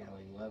right up the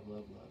alley. Love,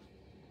 love, love.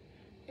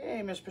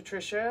 Hey, Miss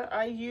Patricia,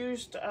 I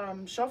used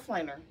shelf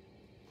liner.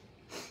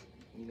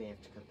 You may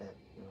have to cut that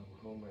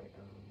home right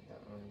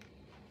that arm.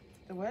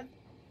 The what?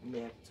 You may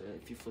have to,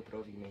 if you flip it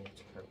over, you may have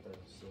to cut the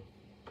seam.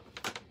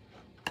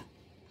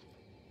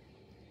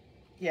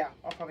 Yeah,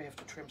 I'll probably have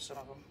to trim some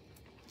of them.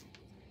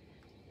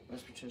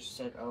 Miss Patricia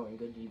said, oh, and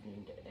good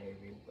evening to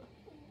everyone.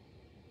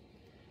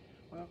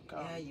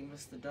 Welcome. Yeah, you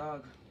missed the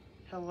dog.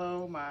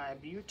 Hello, my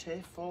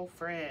beautiful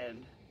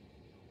friend.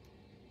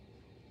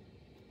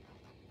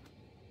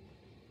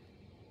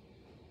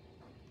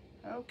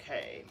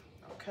 Okay,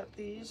 I'll cut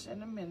these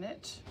in a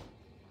minute.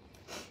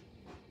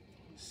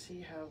 Let's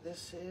see how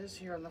this is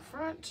here on the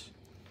front.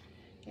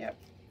 Yep,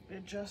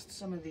 adjust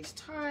some of these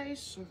ties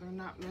so they're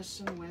not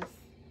messing with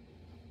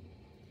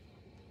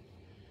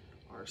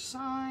our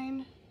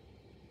sign.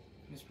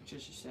 Miss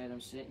Patricia said, I'm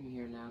sitting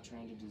here now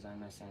trying to design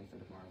my sign for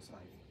tomorrow's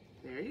life.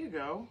 There you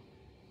go.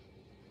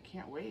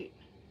 Can't wait.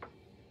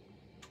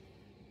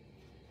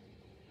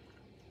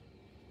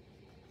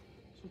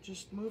 So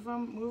just move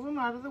them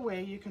out of the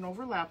way. You can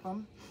overlap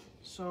them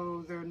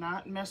so they're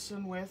not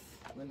messing with.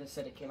 Linda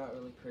said it came out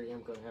really pretty.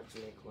 I'm going to have to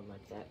make one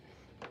like that.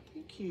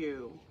 Thank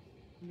you.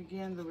 And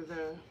again,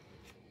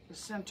 the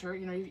center,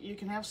 you know, you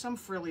can have some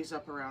frillies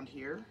up around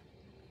here.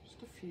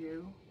 Just a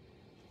few.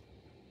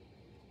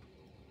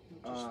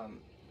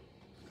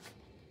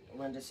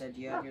 Linda said,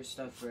 do you have your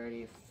stuff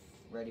ready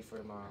for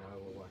tomorrow? I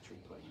will watch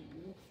replay.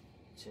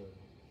 To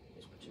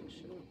Miss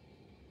Patricia.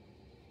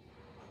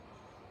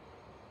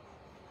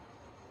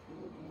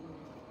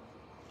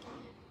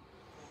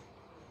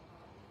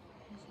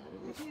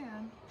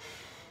 Again.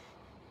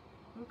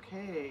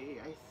 Okay,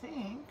 I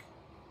think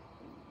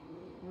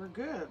we're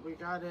good. We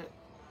got it.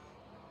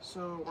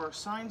 So our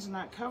sign's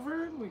not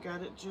covered. We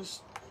got it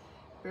just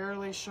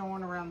barely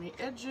showing around the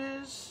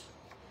edges.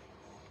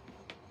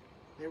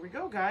 There we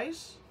go,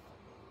 guys.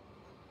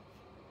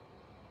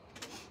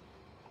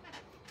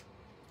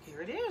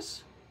 Here it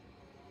is.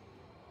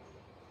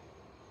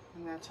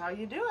 And that's how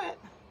you do it.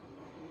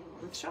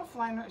 With shelf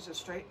liner. Is it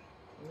straight?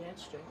 Yeah,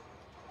 it's straight.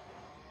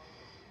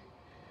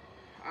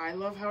 I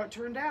love how it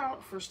turned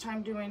out. First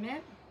time doing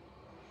it.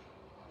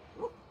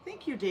 Oh,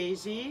 thank you,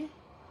 Daisy.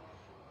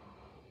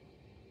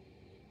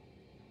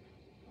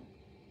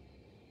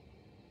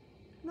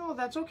 No,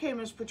 that's okay,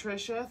 Miss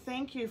Patricia.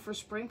 Thank you for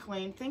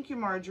sprinkling. Thank you,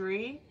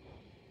 Marjorie.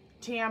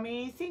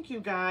 Tammy, thank you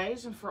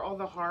guys, and for all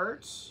the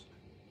hearts.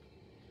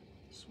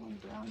 This one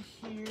down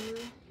here.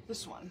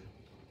 This one.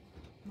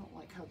 I don't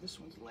like how this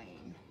one's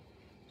laying.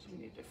 So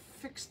we need to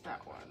fix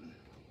that one.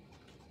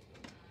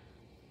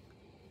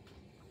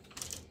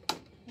 I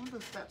wonder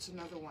if that's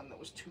another one that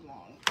was too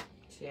long.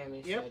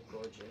 Tammy said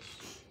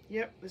gorgeous.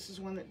 Yep, this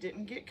is one that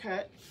didn't get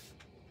cut.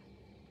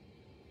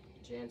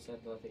 Jan said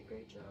love it,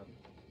 great job.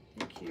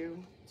 Thank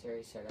you.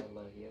 Terry said I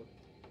love you.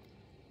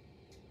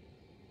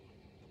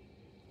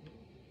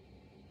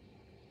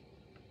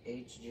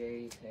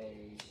 HJ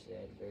Page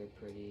said very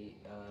pretty.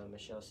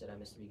 Michelle said I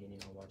missed the beginning,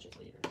 I'll watch it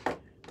later.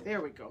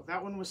 There we go.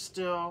 That one was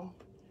still,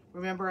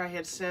 remember I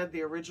had said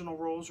the original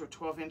rolls were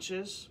 12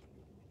 inches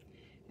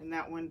and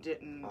that one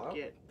didn't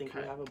get I think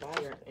cut. we have a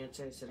buyer. And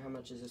Terry said how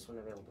much is this one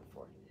available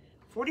for?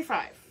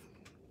 $45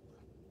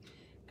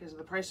 because of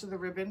the price of the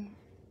ribbon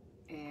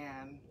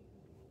and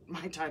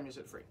my time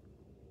isn't free.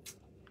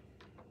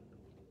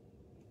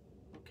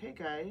 Okay,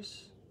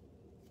 guys.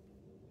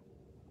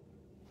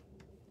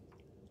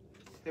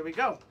 There we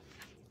go.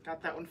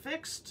 Got that one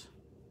fixed.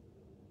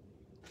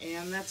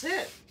 And that's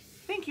it.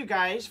 Thank you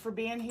guys for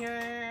being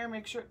here.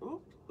 Make sure,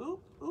 oop,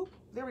 oop, oop.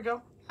 There we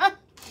go.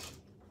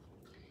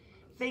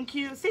 Thank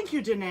you,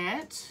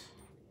 Danette.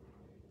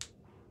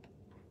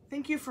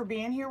 Thank you for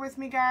being here with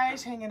me,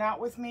 guys, hanging out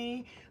with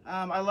me.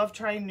 I love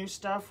trying new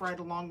stuff right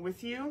along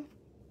with you.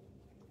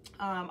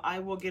 I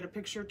will get a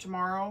picture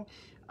tomorrow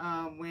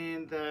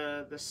when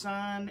the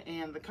sun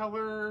and the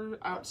color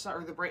outside,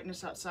 or the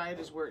brightness outside,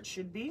 is where it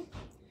should be.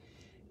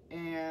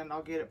 And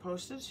I'll get it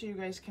posted so you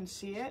guys can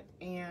see it.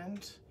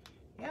 And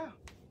yeah,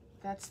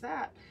 that's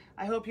that.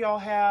 I hope you all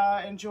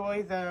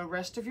enjoy the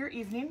rest of your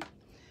evening.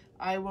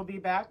 I will be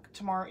back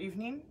tomorrow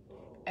evening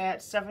at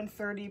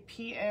 7:30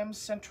 p.m.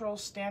 Central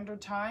Standard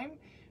Time.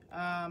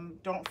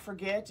 Don't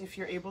forget, if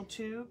you're able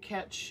to,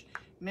 catch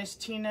Miss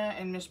Tina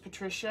and Miss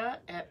Patricia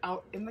at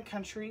Out in the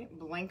Country,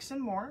 Blanks and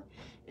More,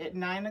 at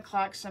 9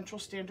 o'clock Central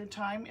Standard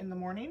Time in the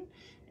morning.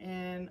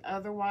 And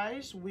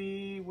otherwise,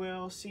 we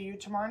will see you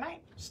tomorrow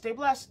night. Stay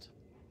blessed.